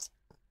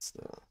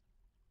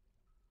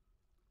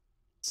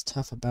 It's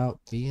tough about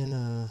being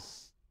a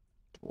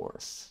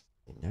dwarf.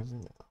 You never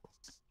know.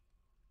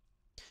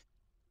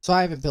 So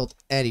I haven't built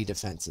any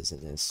defenses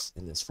in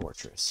this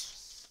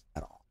fortress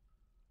at all.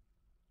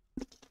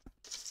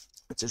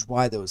 Which is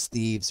why those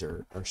thieves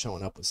are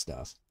showing up with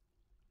stuff.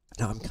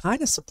 Now I'm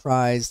kind of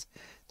surprised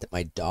that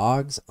my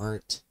dogs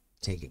aren't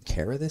taking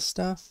care of this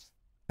stuff.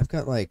 I've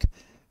got like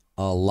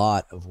a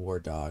lot of war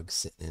dogs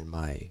sitting in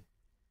my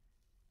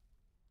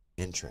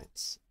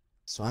entrance.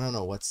 So I don't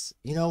know what's,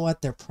 you know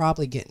what, they're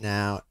probably getting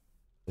out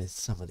with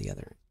some of the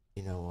other,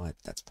 you know what,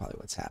 that's probably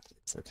what's happening.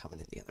 They're coming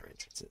in the other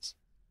entrances.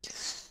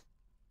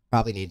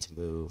 Probably need to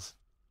move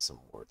some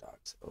war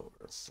dogs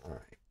over.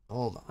 Alright,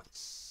 hold on.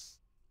 It's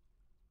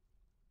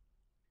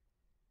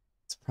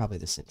probably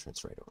this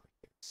entrance right over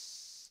here.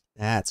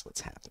 That's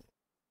what's happening.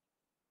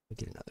 We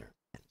get another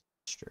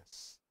texture.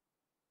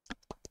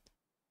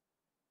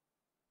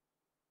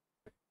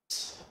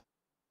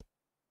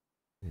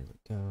 There we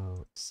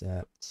go.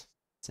 Except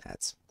let's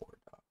add some war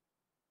dogs.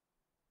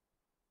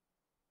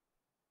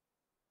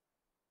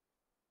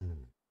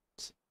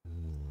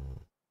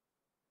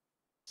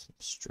 Some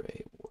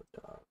stray war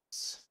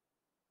dogs.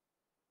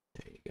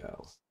 There you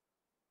go.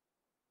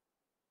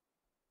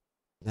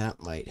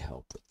 That might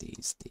help with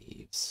these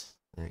thieves.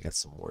 And I got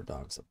some war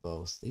dogs of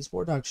both. These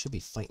war dogs should be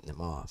fighting them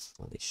off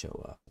when they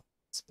show up. I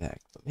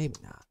expect, but maybe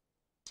not.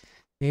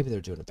 Maybe they're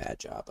doing a bad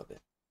job of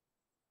it.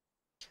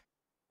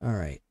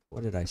 Alright,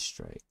 what did I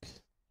strike?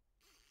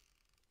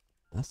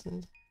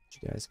 Nothing?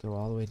 Did you guys go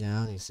all the way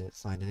down? You didn't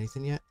find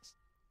anything yet?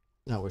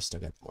 No, we're still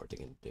got more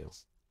digging to do.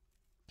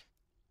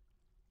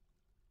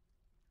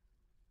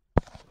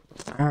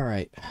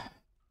 Alright.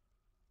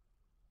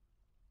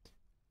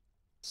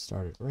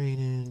 Started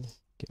raining.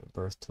 Giving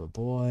birth to a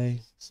boy.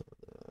 So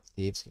the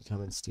thieves can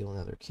come and steal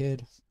another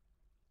kid.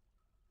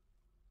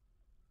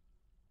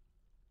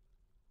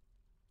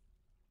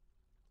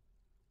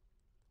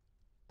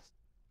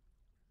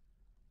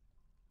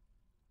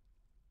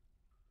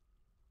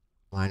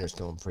 Miner's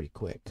going pretty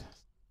quick.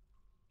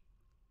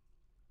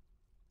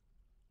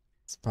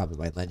 It's probably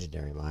my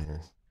legendary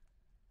miner.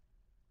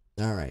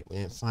 Alright, we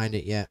didn't find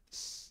it yet.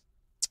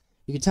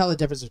 You can tell the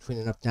difference between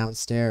an up-down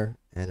stair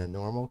and a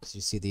normal, because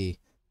you see the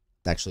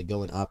actually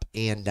going up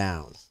and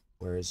down,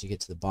 whereas you get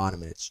to the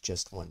bottom and it's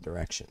just one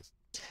direction.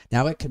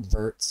 Now it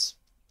converts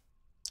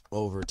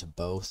over to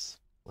both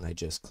when I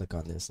just click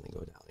on this and then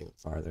go down even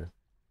farther.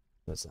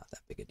 So it's not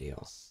that big a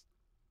deal.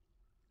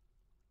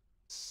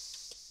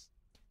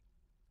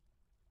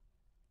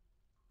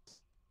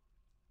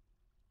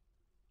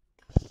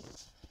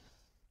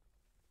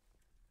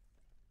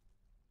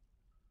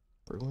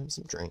 Brewing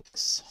some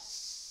drinks.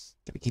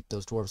 Gotta keep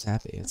those dwarves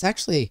happy. It's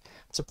actually,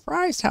 I'm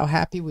surprised how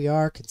happy we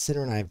are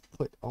considering I've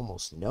put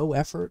almost no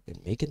effort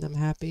in making them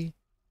happy.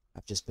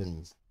 I've just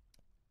been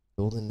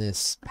building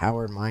this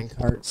powered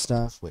minecart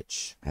stuff,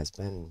 which has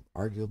been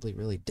arguably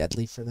really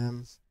deadly for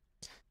them.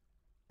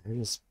 They're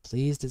just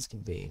pleased as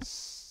can be.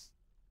 It's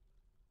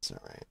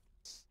alright.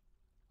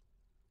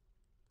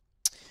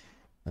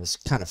 It was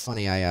kind of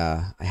funny.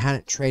 I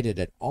hadn't traded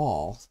at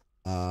all,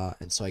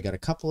 and so I got a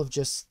couple of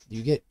just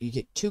you get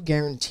 2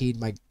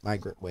 guaranteed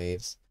migrant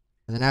waves,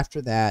 and then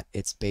after that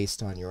it's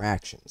based on your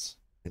actions.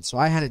 And so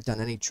I hadn't done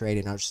any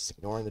trading. I was just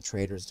ignoring the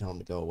traders, telling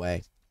them to go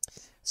away.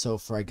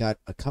 So I got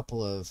a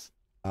couple of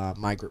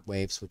migrant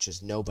waves, which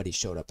is nobody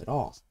showed up at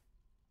all.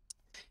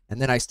 And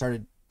then I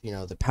started,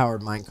 the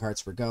powered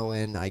minecarts were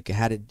going. I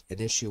had an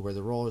issue where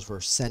the rollers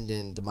were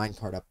sending the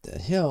minecart up the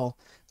hill,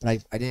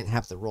 but I didn't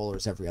have the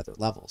rollers every other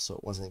level, so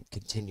it wasn't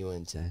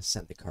continuing to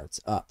send the carts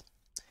up.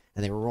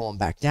 And they were rolling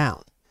back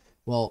down.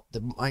 Well,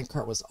 the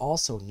minecart was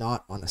also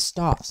not on a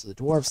stop, so the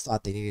dwarves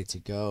thought they needed to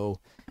go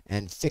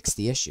and fix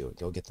the issue and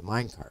go get the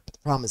minecart. But the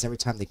problem is every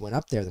time they went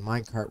up there, the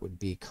minecart would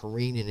be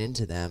careening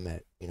into them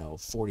at,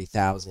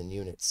 40,000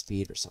 unit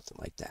speed or something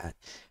like that.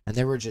 And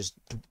there were just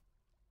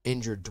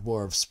injured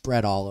dwarves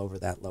spread all over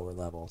that lower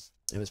level.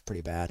 It was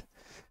pretty bad.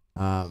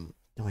 No,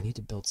 I need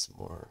to build some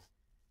more.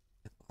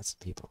 Lots of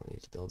people. I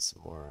need to build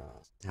some more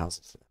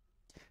houses for them.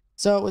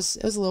 So it was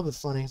a little bit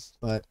funny,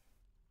 but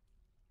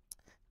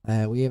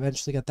we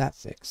eventually got that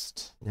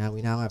fixed.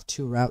 We now have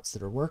 2 routes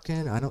that are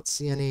working. I don't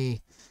see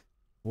any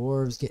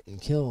dwarves getting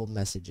killed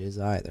messages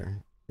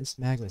either. This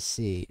magma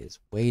sea is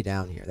way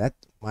down here. That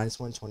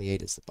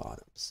 -128 is the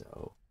bottom,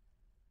 so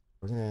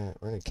we're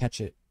gonna catch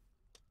it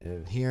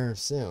here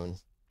soon.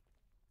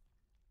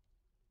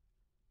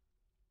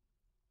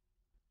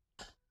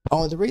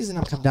 Oh, and the reason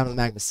I'm coming down to the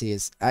magma sea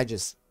is I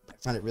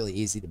find it really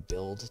easy to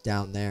build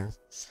down there.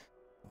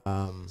 Where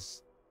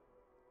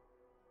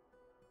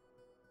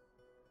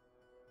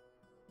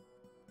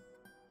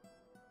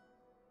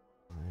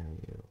are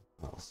you?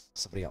 Oh,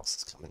 somebody else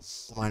is coming.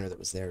 The miner that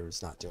was there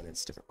was not doing it.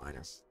 It's a different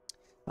miner.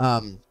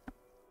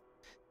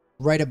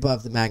 Right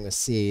above the magma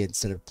sea,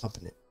 instead of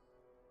pumping it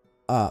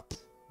up.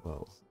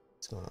 Whoa,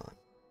 what's going on?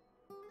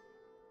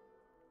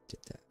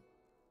 Get that.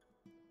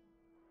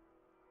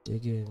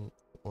 Digging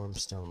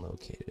warmstone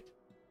located.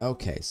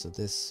 Okay, so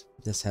this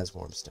has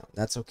warmstone.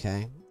 That's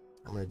okay.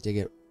 I'm gonna dig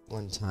it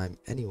one time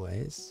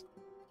anyways.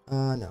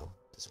 No,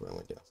 this is what I'm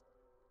gonna do.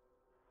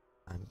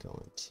 I'm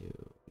going to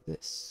do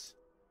this.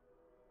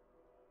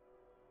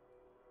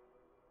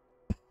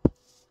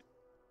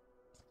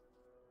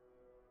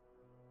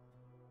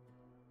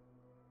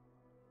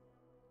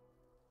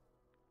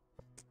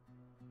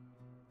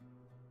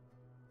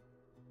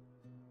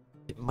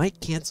 It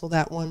might cancel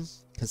that one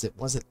because it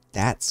wasn't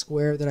that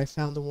square that I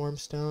found the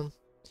warmstone.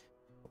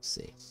 We'll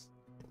see.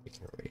 We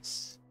can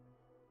erase.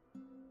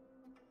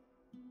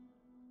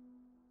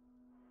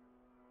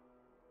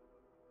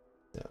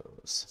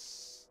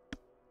 Those.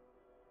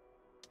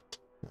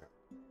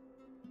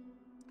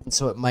 And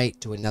so it might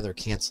do another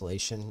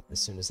cancellation as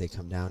soon as they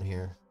come down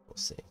here. We'll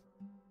see.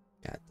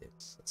 Yeah, it did.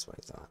 That's what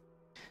I thought.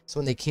 So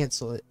when they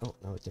cancel it... Oh,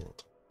 no, it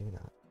didn't. Maybe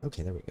not.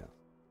 Okay, there we go.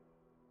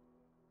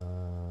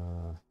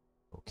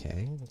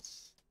 Okay,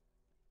 let's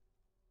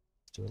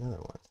do another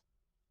one.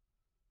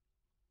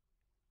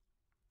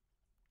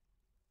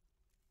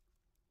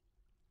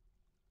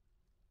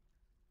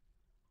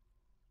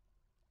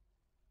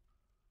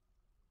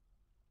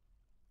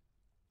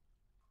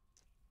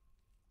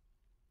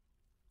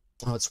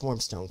 Oh, it's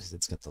warmstone because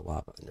it's got the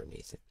lava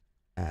underneath it.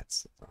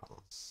 That's the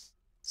problem.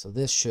 So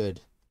this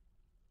should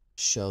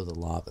show the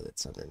lava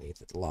that's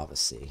underneath it, the lava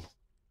sea.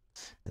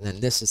 And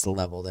then this is the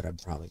level that I'm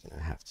probably going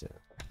to have to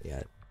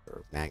get,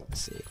 or magma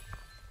sea.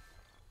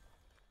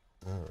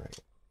 Alright.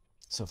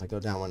 So if I go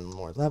down one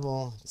more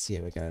level, see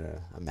we got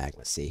a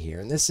magma sea here.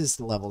 And this is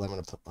the level I'm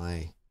going to put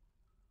my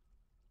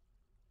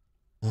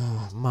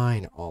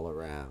mine all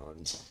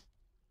around.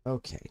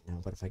 Okay, now,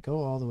 but if I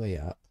go all the way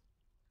up,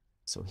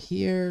 so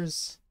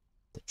here's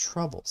the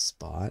trouble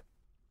spot,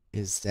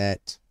 is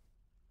that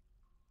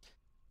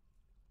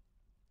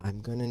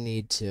I'm going to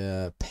need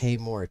to pay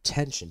more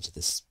attention to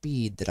the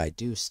speed that I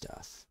do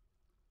stuff.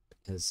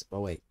 Because,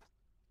 oh wait,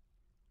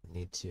 I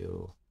need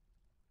to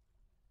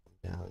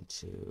go down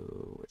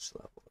to, which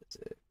level is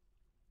it?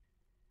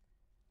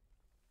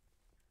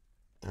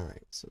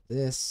 Alright, so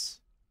this,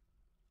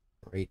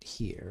 right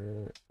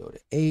here, go to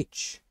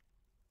H.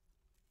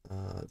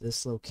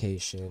 This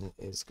location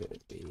is going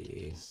to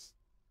be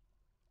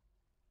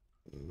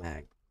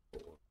mag.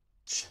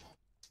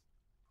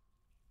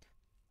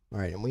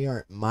 Alright, and we are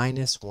at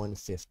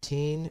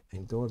 -115,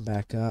 and going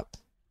back up,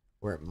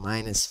 we're at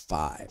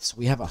 -5. So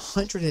we have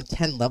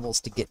 110 levels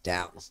to get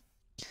down.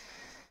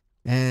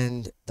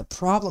 And the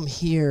problem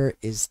here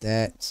is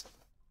that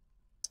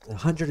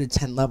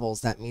 110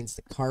 levels, that means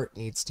the cart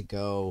needs to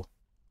go,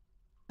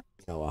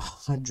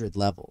 100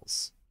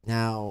 levels.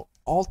 Now,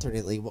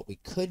 alternately, what we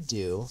could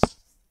do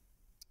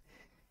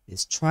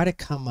is try to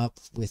come up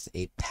with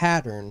a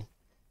pattern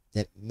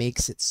that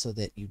makes it so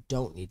that you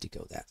don't need to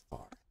go that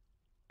far.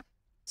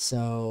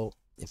 So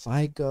if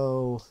I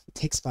go, it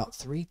takes about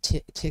 3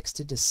 ticks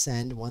to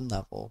descend one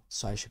level,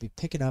 so I should be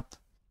picking up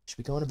should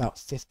be going about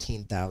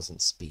 15,000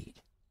 speed.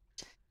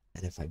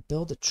 And if I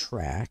build a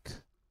track,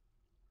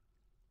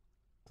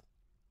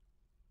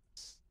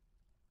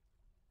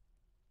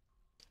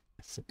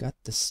 I forgot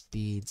the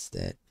speeds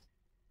that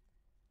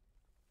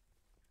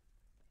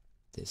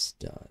this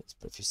does.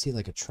 But if you see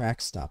like a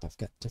track stop, I've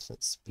got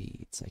different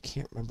speeds. I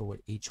can't remember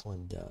what each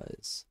one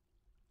does.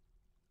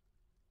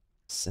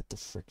 Set the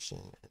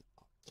friction and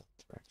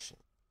direction.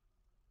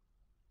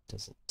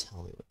 Doesn't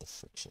tell me what the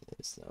friction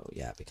is though.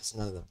 Yeah, because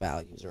none of the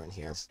values are in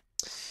here.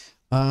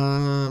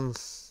 But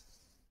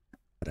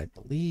I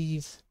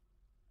believe,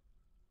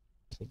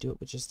 can we do it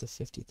with just the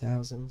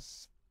 50,000?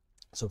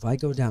 So if I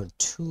go down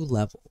 2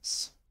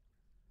 levels,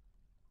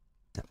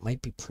 that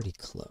might be pretty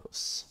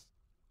close.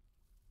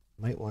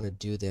 Might want to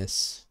do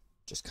this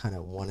just kind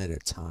of one at a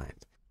time.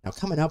 Now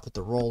coming up with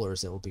the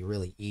rollers, it will be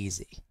really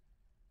easy.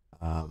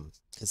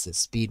 Because the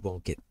speed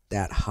won't get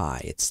that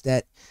high. It's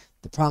that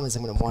the problem is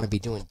I'm going to want to be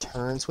doing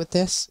turns with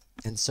this,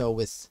 and so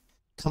with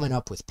coming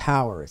up with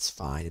power, it's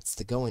fine. It's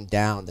the going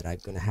down that I'm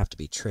going to have to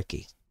be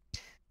tricky.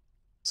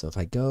 So if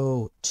I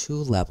go 2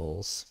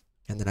 levels,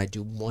 and then I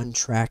do 1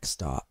 track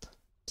stop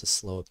to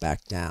slow it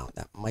back down,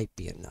 that might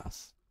be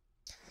enough.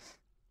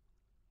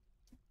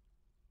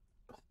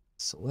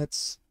 So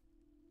let's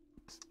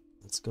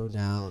go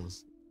down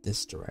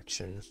this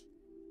direction.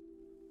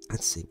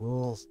 Let's see,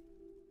 well,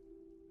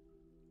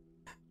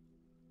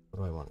 what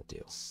do I want to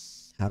do?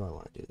 How do I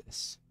want to do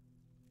this?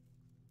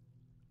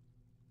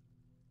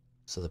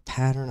 So the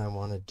pattern I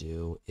want to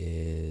do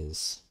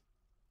is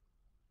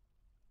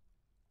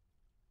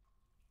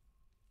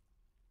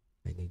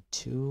I need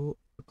 2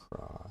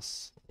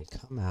 across, and they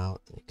come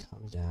out, and they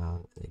come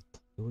down, and they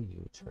do a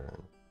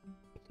U-turn,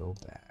 and go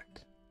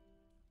back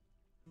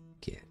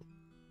again.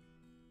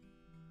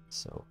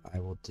 So I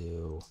will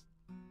do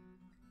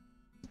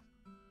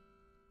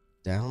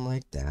down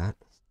like that.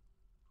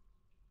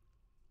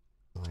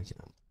 Oh, I can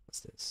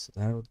unpause this. So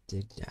that'll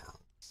dig down.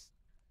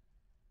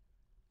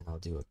 And I'll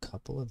do a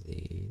couple of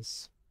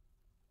these,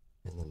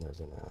 and then they're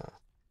gonna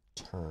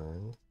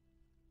turn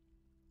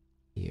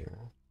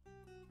here,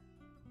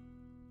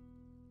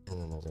 and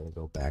then they're gonna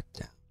go back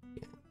down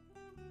again.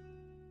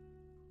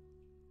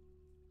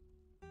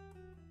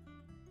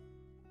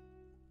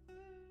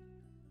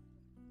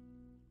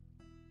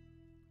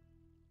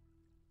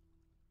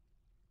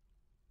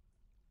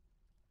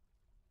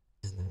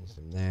 And then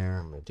from there,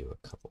 I'm gonna do a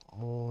couple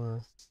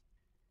more.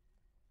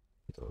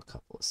 Go a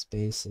couple of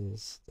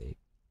spaces. They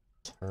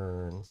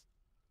turn,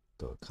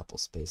 go a couple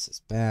spaces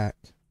back,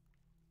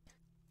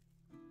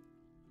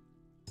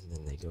 and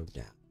then they go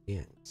down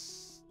again.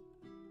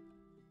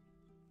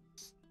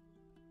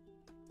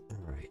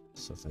 Alright,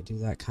 so if I do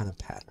that kind of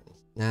pattern.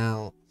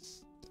 Now,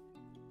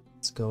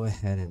 let's go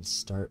ahead and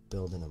start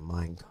building a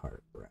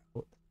minecart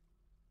route.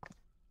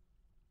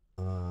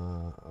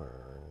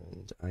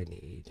 And I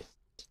need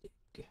to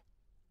dig.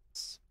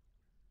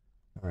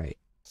 Alright,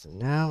 so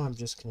now I'm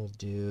just going to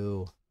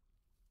do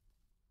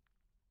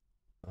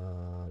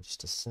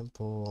just a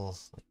simple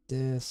like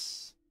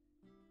this,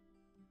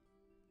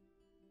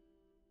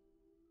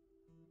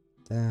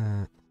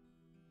 that,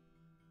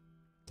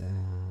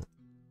 alright,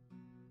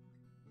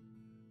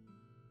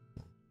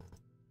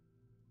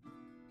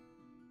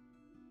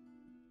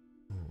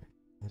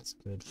 that's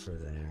good for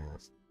there.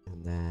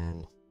 And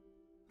then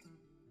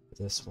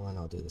this one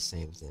I'll do the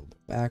same thing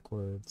but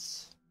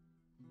backwards.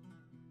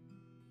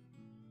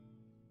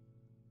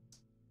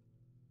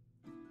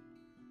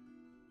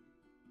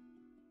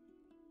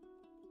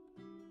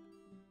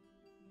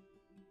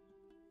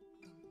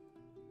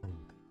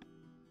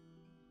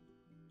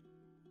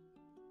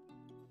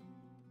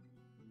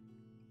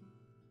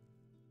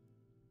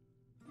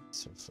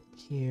 So from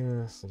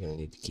here, we're going to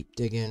need to keep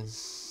digging.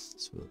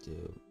 So we'll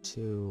do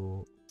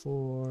 2,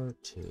 4,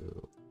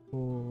 2,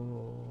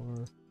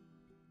 4. So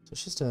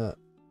it's just a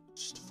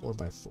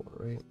 4x4,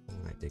 right? And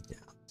then I dig down.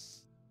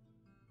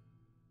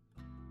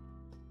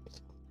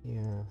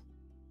 Here,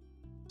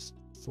 just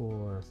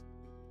 4,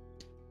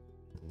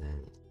 and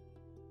then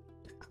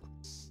down.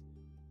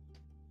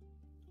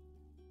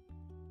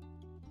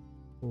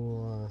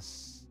 4,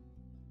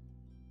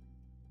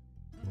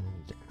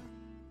 and down.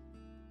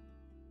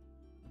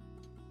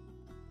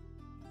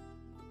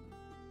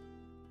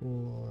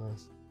 4,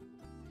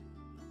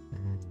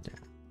 and down.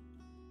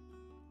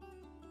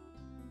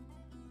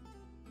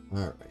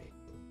 Alright,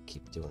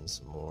 keep doing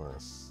some more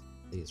of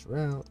these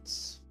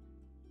routes.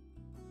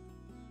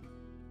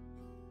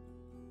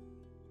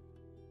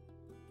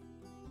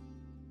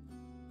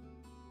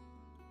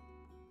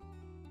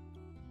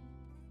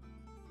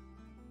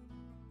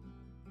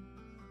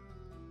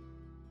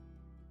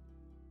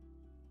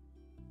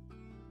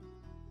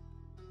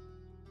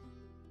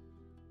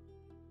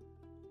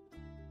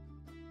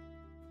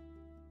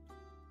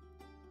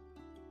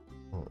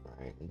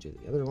 Alright, and do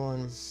the other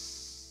one.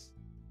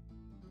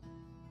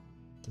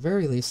 At the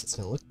very least, it's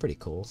going to look pretty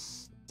cool, I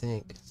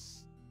think.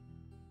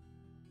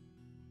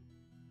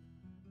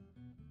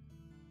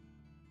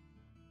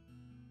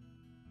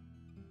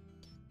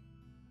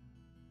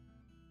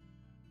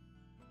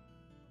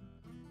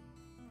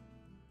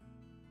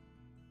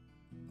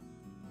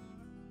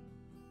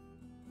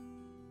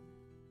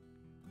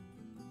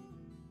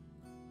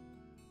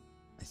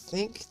 I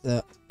think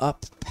the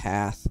up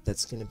path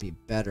that's going to be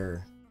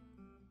better,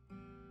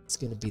 it's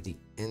going to be the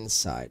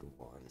inside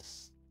one.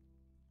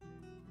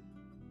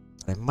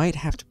 I might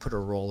have to put a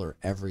roller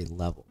every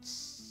level.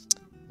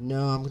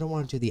 No, I'm going to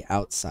want to do the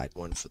outside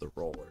one for the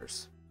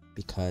rollers,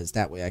 because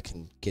that way I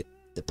can get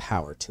the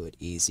power to it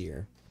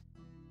easier.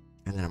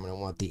 And then I'm going to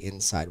want the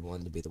inside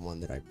one to be the one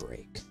that I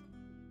break.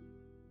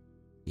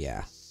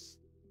 Yeah.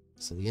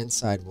 So the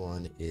inside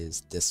one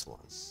is this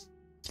one.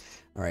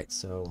 Alright,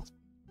 so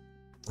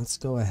let's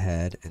go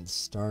ahead and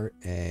start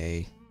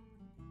a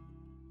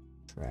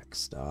track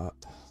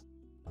stop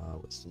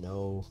with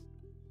no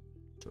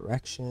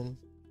direction.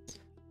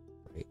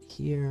 Right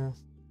here.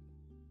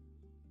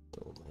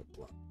 Build my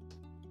block.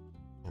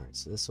 Alright,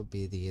 so this will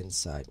be the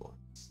inside one.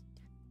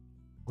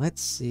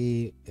 Let's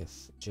see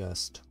if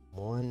just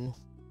one.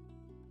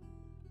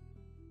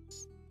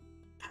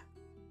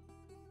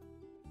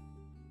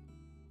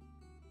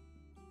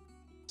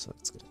 So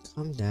it's going to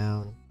come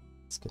down.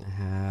 It's going to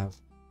have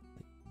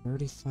like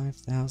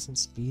 35,000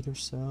 speed or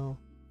so,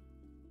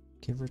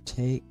 give or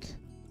take.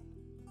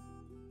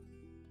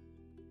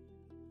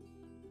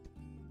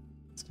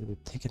 It's going to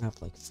be picking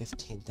up like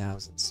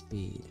 15,000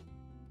 speed.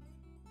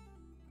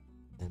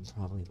 And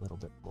probably a little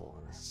bit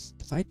more.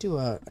 If I do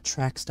a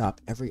track stop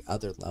every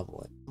other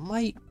level, it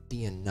might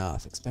be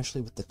enough,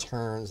 especially with the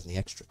turns and the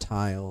extra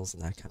tiles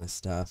and that kind of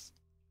stuff.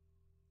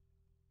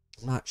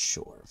 I'm not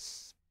sure.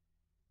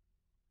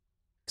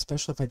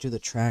 Especially if I do the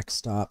track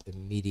stop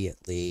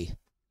immediately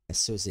as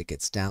soon as it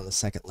gets down the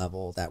second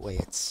level. That way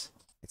it's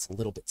a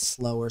little bit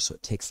slower, so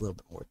it takes a little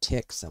bit more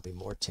ticks. There'll be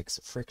more ticks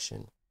of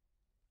friction.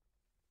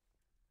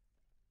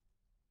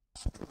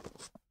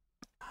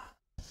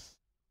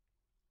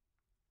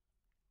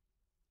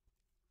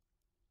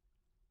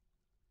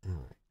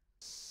 Alright.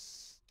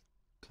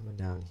 Coming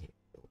down here.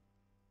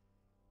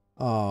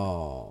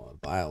 Oh,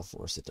 vile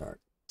force of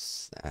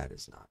darkness. That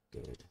is not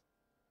good.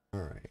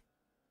 Alright.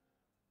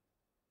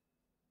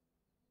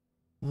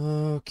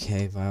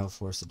 Okay, vile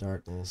force of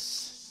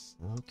darkness.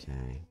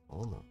 Okay,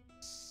 hold on.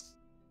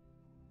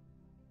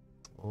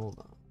 Hold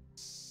on.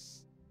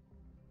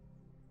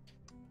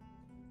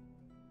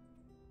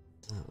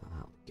 I don't know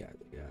how many guys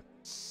we got.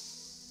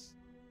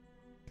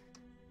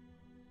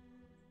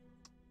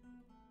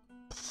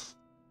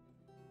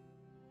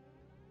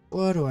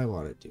 What do I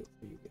want to do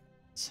for you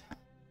guys? I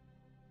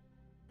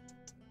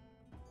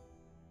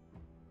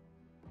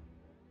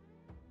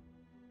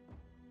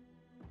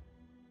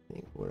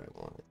think what I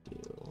want to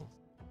do.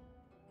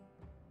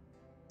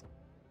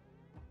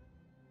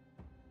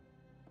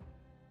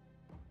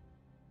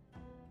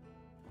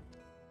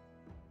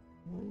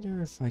 I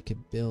wonder if I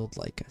could build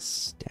like a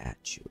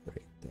statue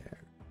right there.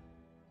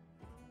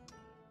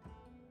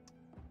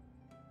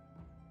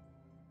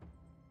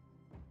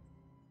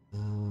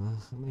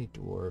 How many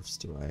dwarves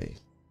do I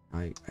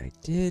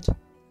did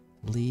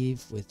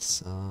leave with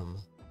some.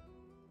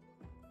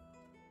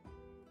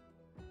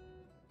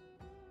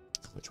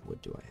 How much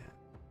wood do I have?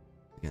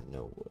 I got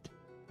no wood.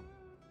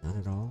 None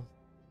at all.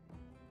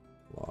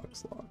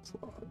 Logs. What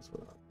are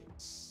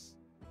these?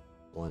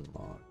 One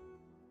log.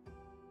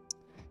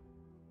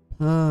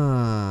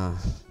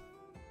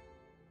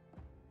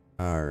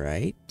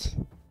 Alright.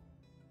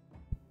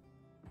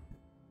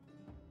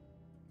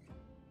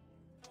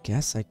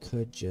 Guess I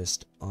could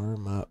just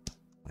arm up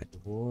my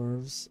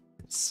dwarves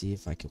and see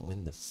if I can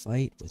win the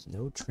fight with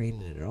no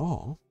training at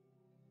all.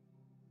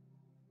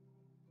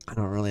 I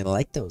don't really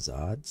like those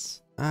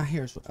odds.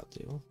 Here's what I'll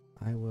do.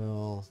 I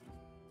will,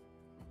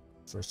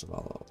 first of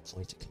all, I'll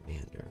appoint a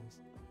commander.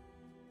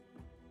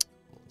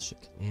 Militia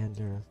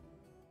commander.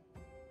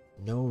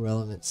 No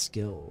relevant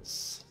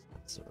skills.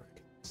 That's alright.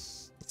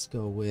 Let's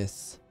go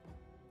with,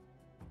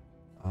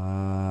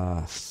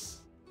 I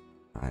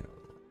don't know.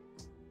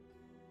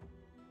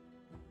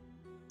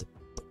 The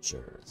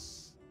butcher.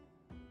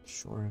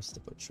 Sure as the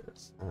butcher.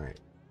 Alright.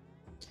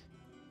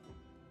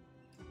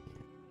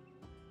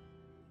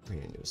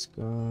 Create a new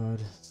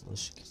squad.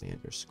 Militia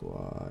commander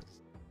squad.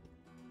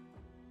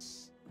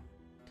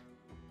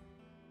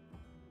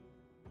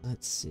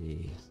 Let's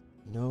see.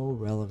 No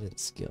relevant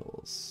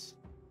skills.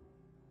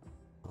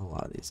 A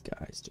lot of these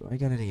guys. Do I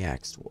got any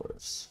axe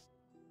dwarves?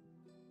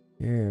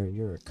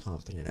 You're a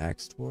competent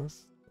axe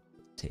dwarf.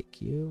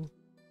 Take you.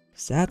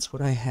 Because that's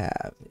what I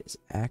have, is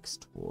axe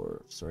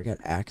dwarves. So I got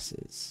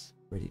axes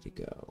ready to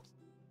go.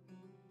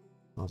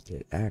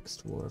 Competent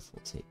axe dwarf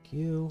will take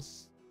you.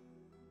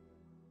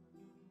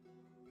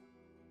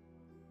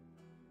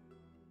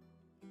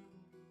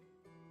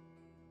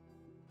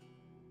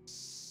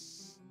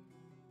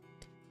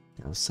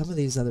 Now some of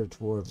these other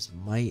dwarves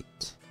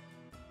might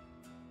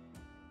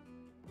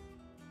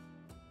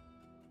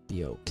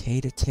be okay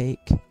to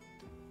take,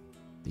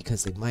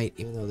 because they might,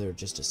 even though they're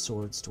just a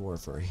swords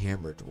dwarf or a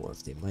hammer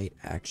dwarf, they might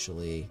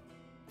actually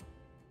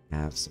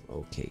have some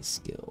okay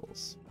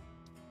skills.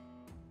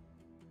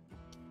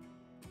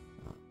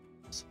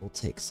 So we'll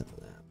take some of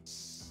them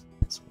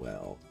as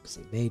well, because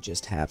they may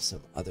just have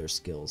some other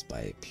skills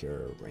by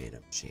pure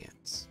random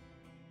chance.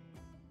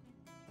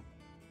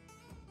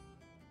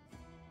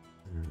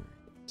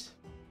 Alright.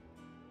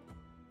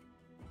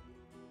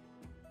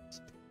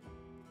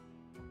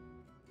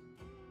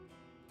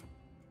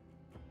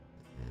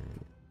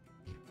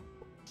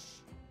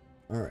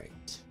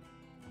 Alright.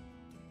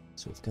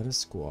 So we've got a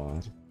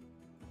squad.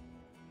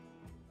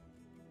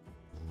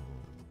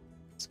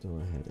 Let's go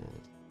ahead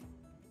and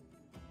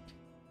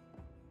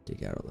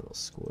dig out a little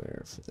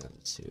square for them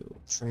to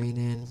train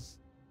in.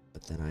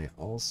 But then I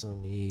also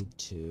need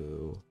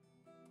to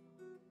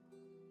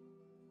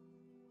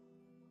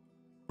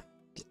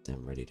get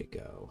them ready to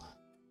go.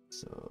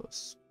 So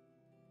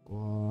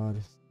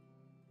squad,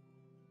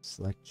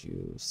 select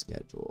you,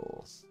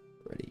 schedule,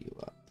 ready you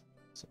up.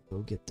 So go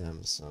get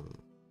them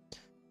some,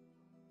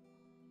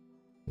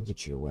 go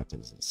get your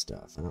weapons and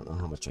stuff. I don't know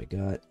how much I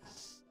got.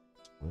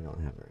 We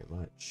don't have very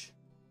much.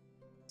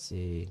 Let's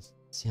see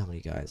how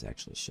many guys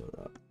actually showed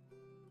up.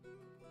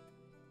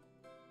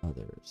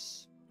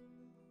 Others.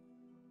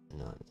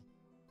 None.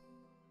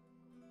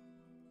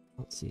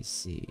 Let's see,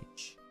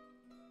 siege.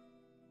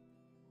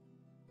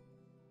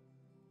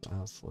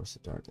 Wild Force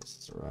of Darkness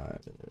has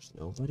arrived and there's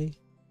nobody?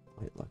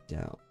 Quite lucked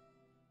out.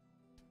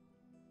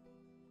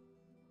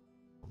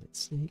 Helmet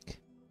snake?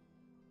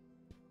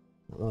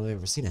 I don't know if I've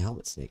ever seen a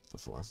helmet snake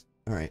before.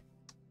 Alright.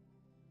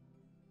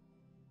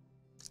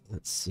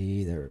 Let's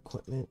see their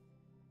equipment.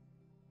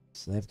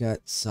 So they've got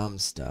some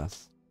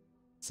stuff.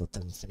 Let's let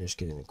them finish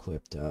getting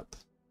equipped up.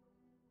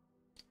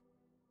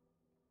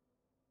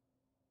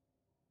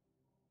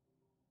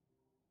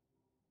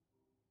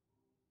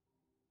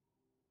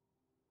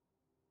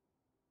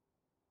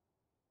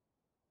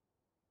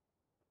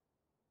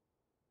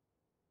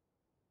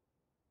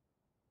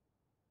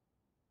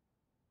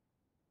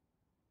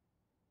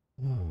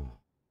 Oh,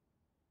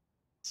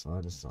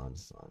 fun, fun,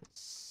 fun.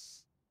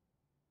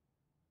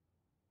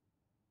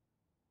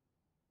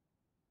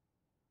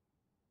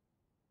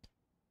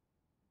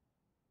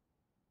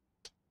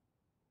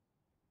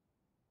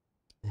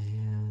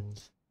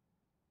 And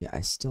yeah,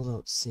 I still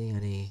don't see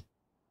any.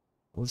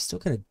 Oh, we've still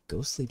got a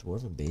ghostly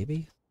dwarven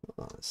baby?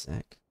 Hold on a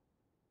sec.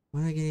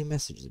 Why did I get any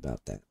messages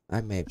about that? I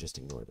may have just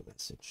ignored the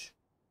message.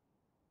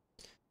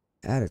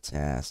 Add a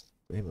task.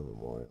 Grave a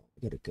memorial.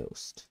 We got a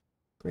ghost.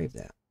 Grave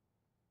that.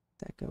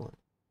 Get that going.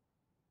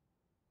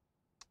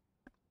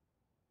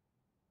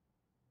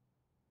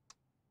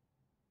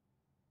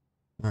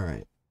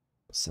 Alright.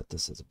 Set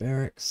this as a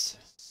barracks.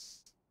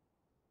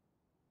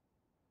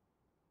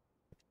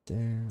 Right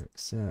there.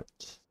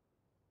 Accept.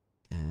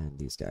 And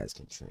these guys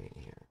can train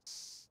here.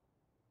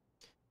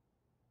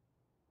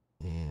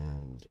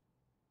 And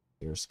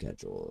your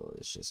schedule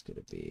is just going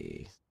to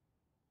be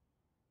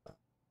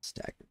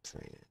staggered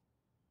training.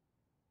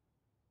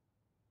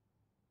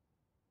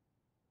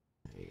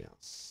 There you go.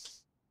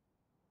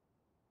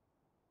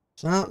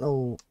 So I don't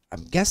know.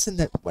 I'm guessing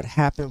that what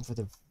happened for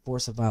the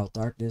Force of Vile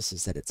Darkness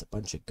is that it's a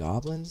bunch of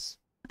goblins.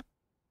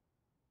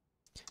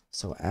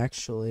 So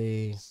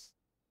actually,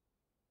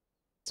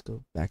 let's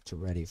go back to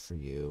ready for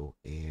you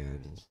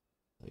and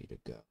tell you to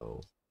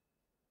go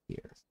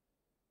here.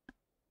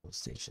 Go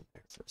station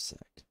there for a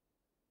sec.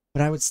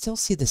 But I would still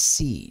see the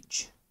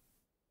siege.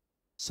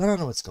 So I don't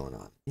know what's going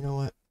on. You know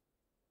what?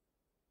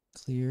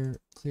 Clear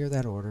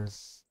that order.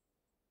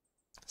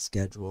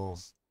 Schedule.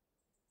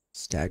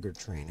 Staggered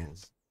training.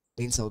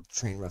 Means I'll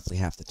train roughly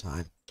half the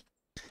time.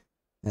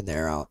 And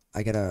there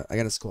I got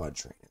a squad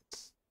training.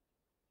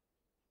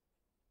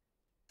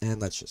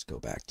 And let's just go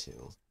back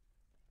to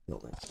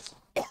building.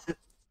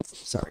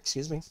 Sorry,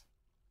 excuse me.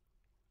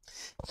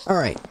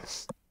 Alright,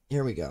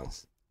 here we go.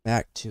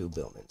 Back to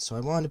building. So I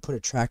wanted to put a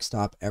track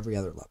stop every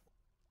other level.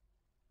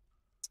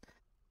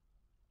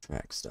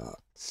 Track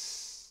stop.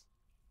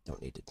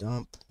 Don't need to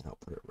dump. I'll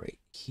put it right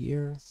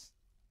here.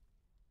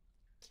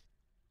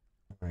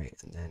 Alright,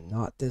 and then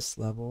not this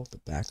level,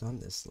 but back on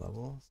this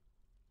level.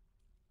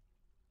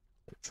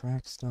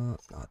 Track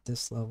stop, not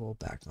this level,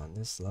 back on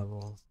this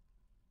level.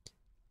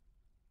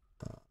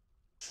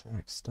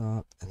 Track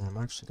stop, and I'm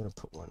actually going to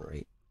put one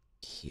right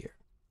here.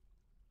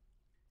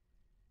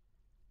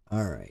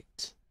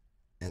 Alright,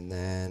 and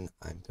then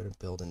I'm going to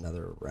build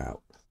another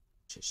route,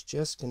 which is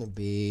just going to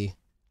be,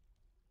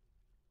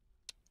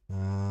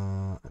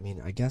 I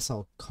mean, I guess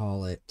I'll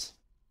call it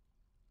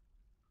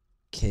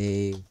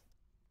cave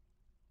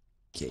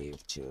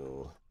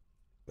to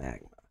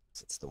magma.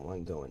 So it's the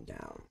one going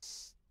down.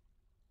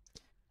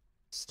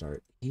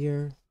 Start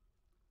here.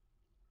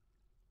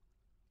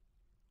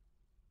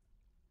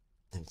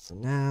 And for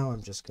now,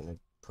 I'm just going to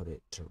put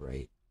it to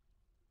right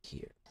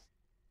here.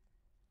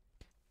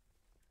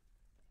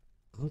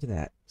 Look at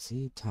that.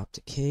 See, top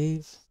to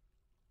cave.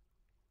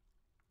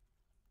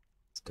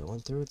 It's going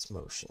through its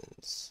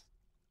motions.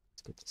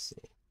 It's good to see.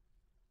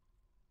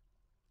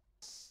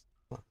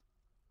 Come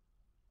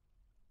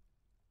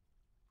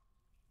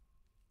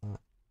on.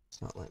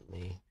 It's not letting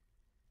me.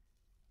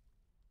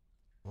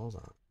 Hold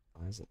on.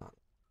 Why is it not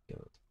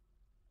go?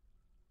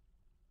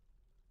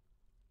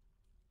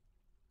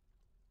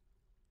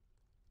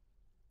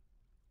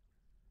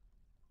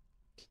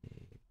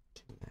 Cave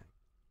to map.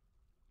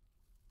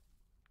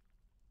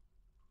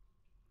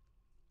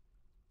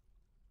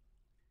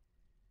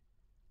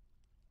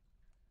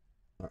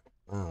 Alright.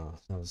 Oh,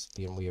 that was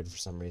being weird for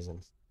some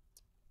reason.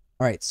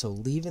 Alright, so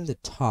leaving the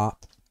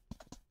top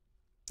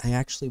I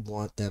actually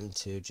want them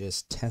to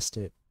just test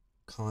it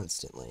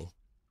constantly.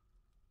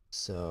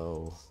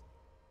 So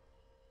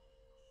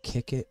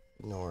kick it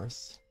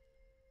north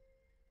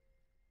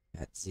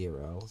at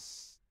 0.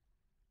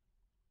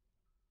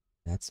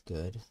 That's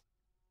good.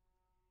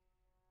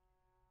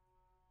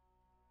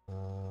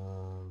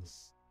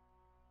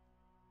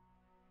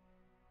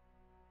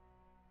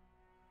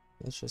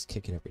 Let's just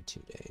kick it every 2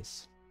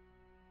 days.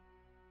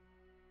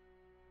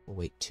 We'll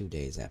wait 2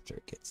 days after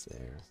it gets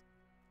there.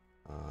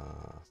 3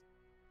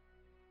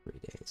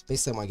 days.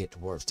 Basically, I want to get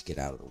Dwarf to get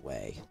out of the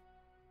way.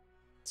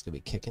 It's going to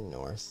be kicking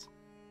north.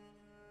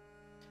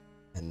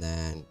 And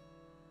then...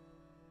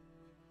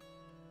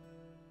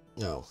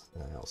 No,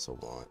 I also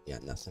want... Yeah,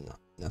 nothing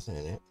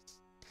in it.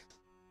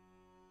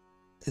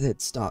 And then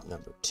stop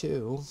number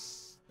 2.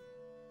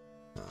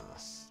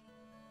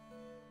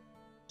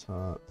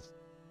 Top.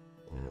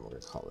 And we're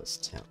going to call this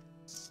temp.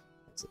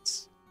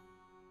 It's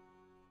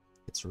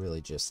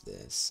really just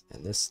this.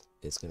 And this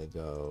is going to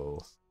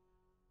go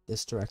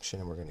this direction,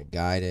 and we're going to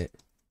guide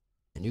it.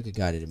 And you could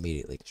guide it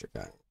immediately because you're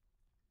guiding.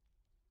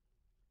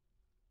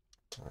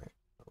 Alright.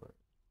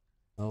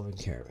 Elven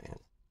caravan.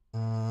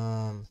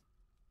 I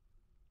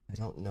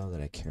don't know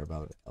that I care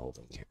about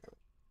elven caravan.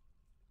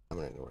 I'm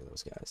going to ignore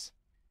those guys.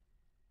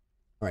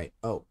 Alright.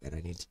 Oh, and I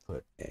need to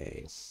put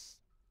a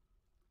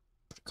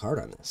card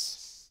on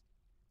this.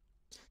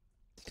 I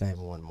think I have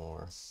one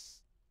more.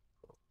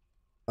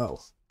 Oh,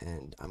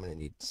 and I'm gonna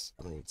need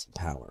some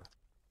power.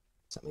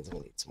 So that means I'm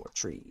gonna need some more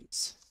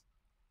trees.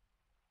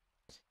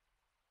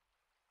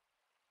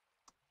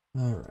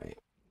 Alright.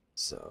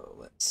 So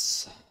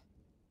let's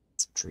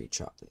get some tree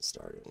chopping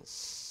started.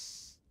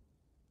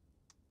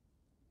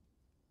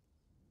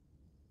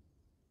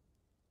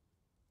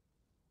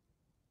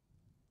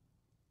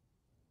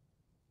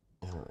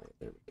 Alright,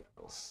 there we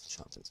go.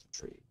 Chopping some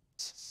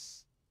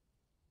trees.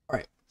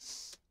 Alright.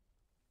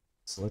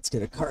 So let's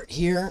get a cart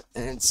here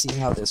and see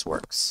how this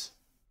works.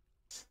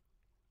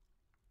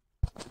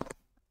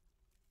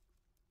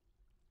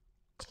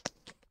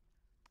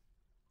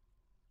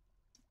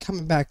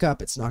 Coming back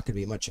up, it's not going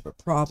to be much of a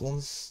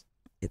problem.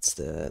 It's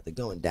the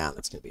going down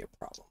that's going to be a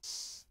problem.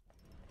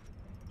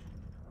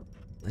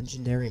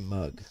 Legendary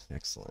mug.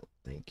 Excellent.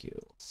 Thank you.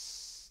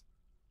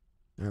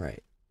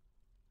 Alright.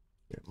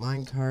 Get a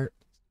minecart.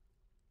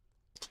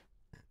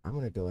 I'm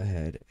going to go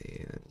ahead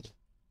and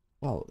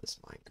follow this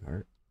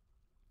minecart.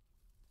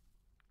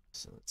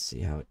 So let's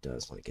see how it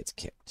does when it gets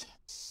kicked.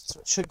 So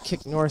it should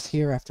kick north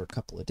here after a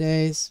couple of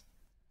days.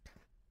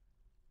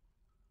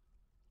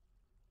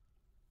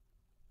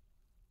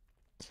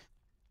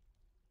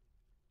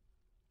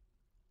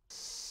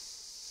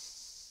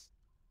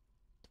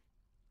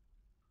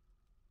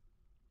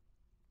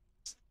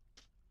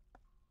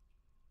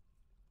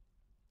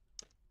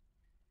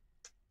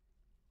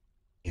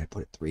 Yeah,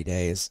 put it 3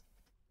 days.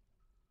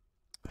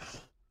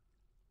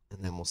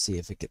 And then we'll see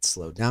if it gets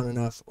slowed down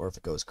enough or if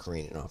it goes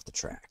careening off the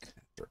track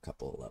after a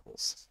couple of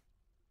levels.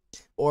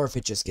 Or if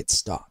it just gets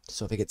stopped.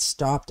 So if it gets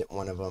stopped at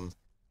one of them,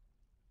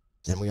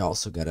 then we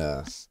also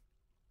gotta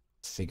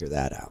figure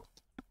that out.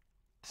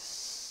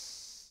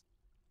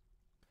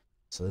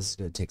 So this is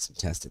gonna take some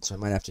testing. So I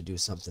might have to do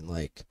something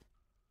like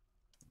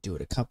do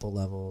it a couple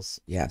levels.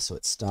 Yeah, so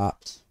it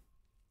stopped.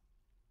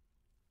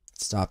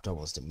 It stopped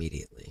almost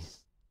immediately.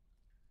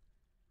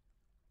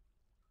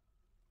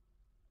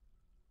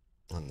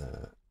 On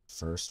the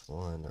first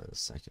one or the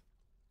second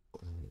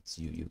one. It's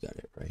you got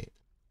it, right?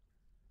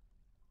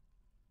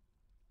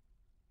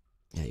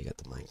 Yeah, you got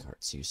the minecart.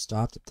 So you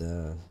stopped at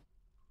the...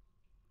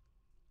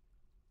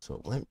 So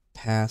it went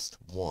past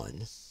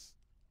 1,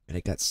 and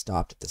it got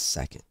stopped at the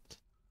 2nd.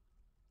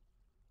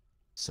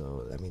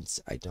 So that means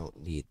I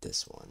don't need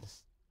this one.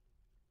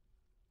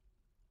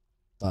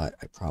 But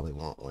I probably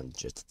want one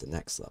just at the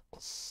next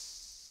level.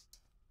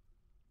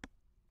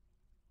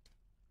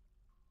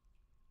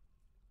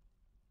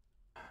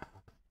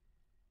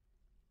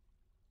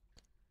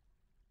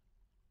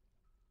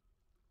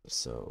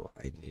 So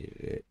I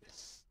needed it.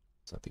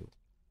 So that'd be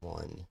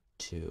 1,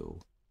 2,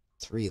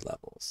 3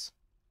 levels.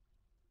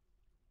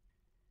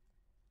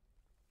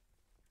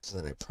 So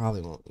then I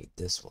probably won't need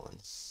this one.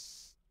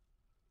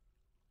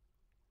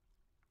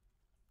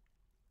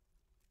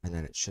 And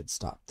then it should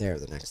stop there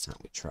the next time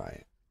we try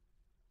it.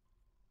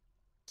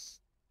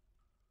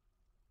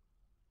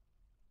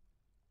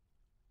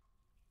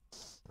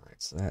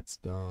 Alright, so that's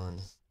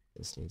gone.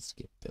 This needs to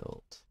get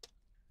built.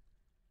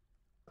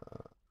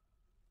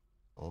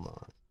 Hold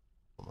on.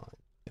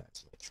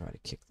 Guys, let me try to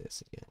kick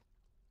this again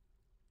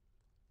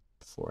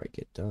before I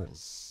get done.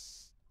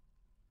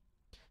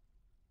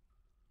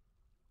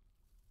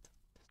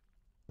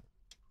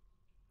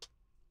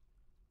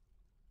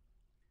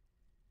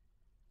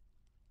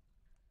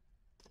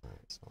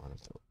 Alright, so I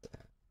want to build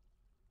that.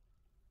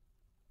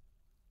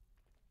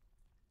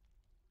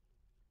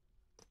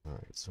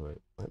 Alright, so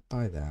it went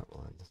by that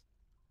one.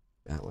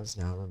 That one's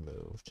now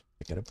removed.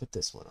 I gotta put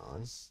this one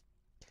on.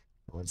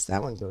 Once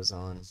that one goes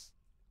on,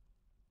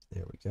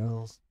 there we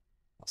go.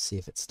 I'll see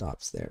if it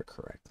stops there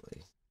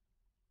correctly.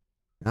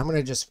 And I'm going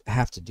to just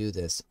have to do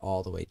this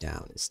all the way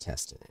down, is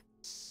testing it,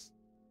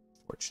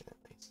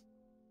 fortunately.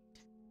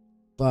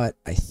 But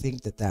I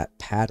think that that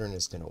pattern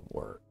is going to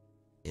work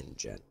in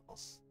general.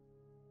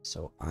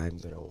 So I'm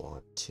going to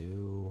want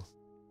to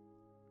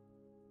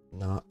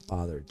not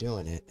bother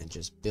doing it and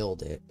just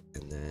build it,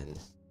 and then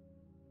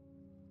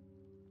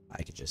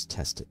I could just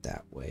test it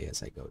that way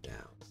as I go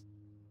down.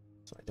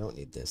 So I don't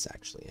need this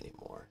actually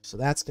anymore. So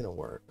that's going to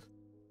work,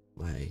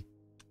 my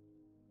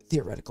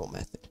theoretical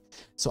method.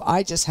 So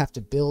I just have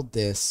to build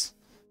this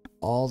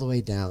all the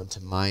way down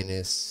to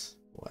minus,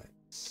 what?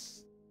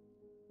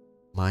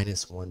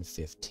 Minus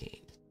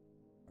 115.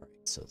 All right,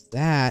 so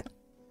that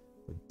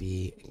would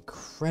be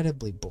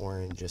incredibly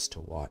boring just to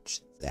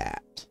watch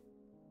that.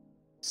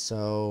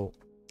 So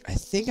I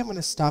think I'm going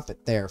to stop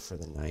it there for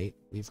the night.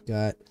 We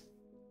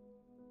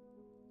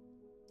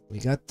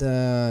got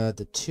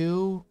the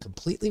two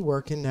completely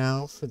working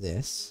now for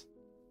this.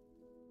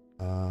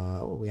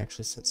 Oh, we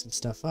actually sent some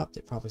stuff up.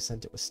 They probably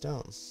sent it with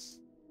stone. Let's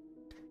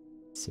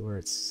see where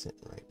it's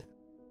sitting right now.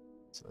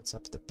 So it's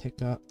up to the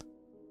pickup.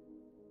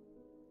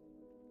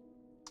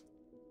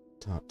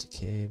 Top to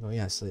cave. Oh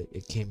yeah, so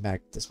it came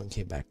back. This one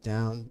came back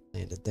down,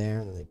 landed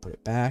there, and then they put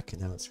it back,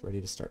 and now it's ready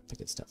to start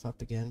picking stuff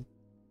up again.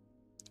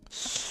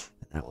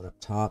 And that one up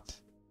top.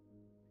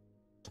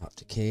 Top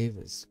to cave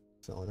is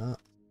filling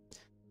up.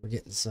 We're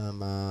getting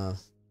some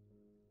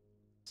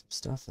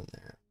stuff in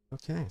there.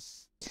 Okay.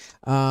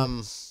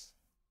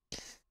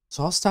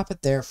 So I'll stop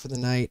it there for the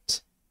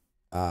night,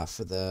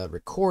 for the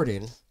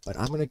recording, but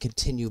I'm going to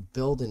continue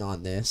building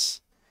on this,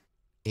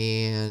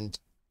 and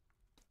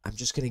I'm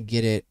just going to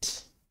get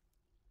it,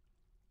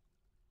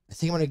 I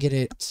think I'm going to get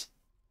it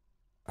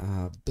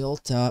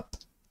built up,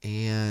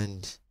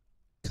 and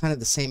kind of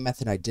the same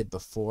method I did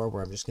before,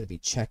 where I'm just going to be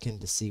checking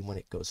to see when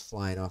it goes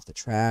flying off the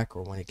track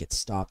or when it gets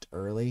stopped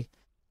early.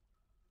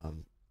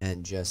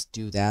 And just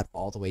do that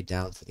all the way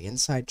down for the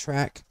inside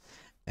track.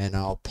 And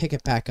I'll pick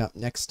it back up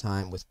next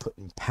time with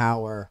putting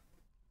power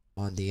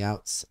on the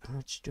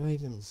outside.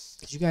 Because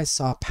you guys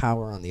saw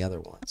power on the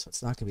other one, so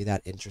it's not going to be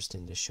that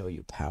interesting to show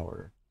you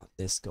power on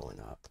this going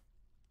up.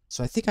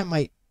 So I think I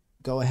might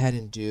go ahead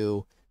and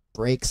do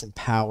brakes and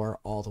power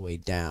all the way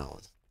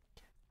down.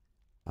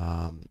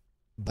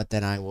 But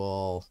then I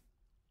will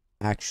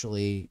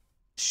actually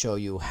show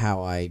you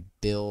how I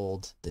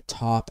build the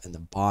top and the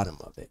bottom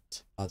of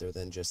it, other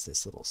than just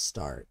this little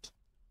start.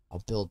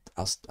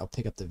 I'll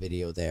pick up the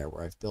video there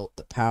where I've built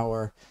the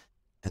power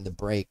and the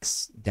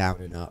brakes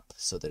down and up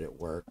so that it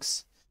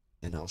works,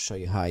 and I'll show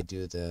you how I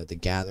do the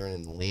gathering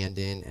and the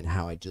landing, and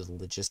how I do the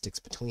logistics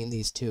between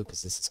these two,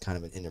 because this is kind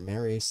of an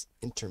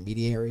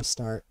intermediary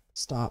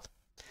stop.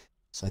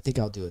 So I think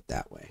I'll do it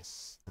that way.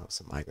 Oh,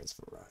 some migrants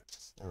have arrived.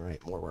 All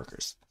right, more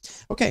workers.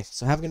 Okay,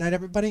 so have a good night,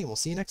 everybody, and we'll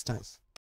see you next time.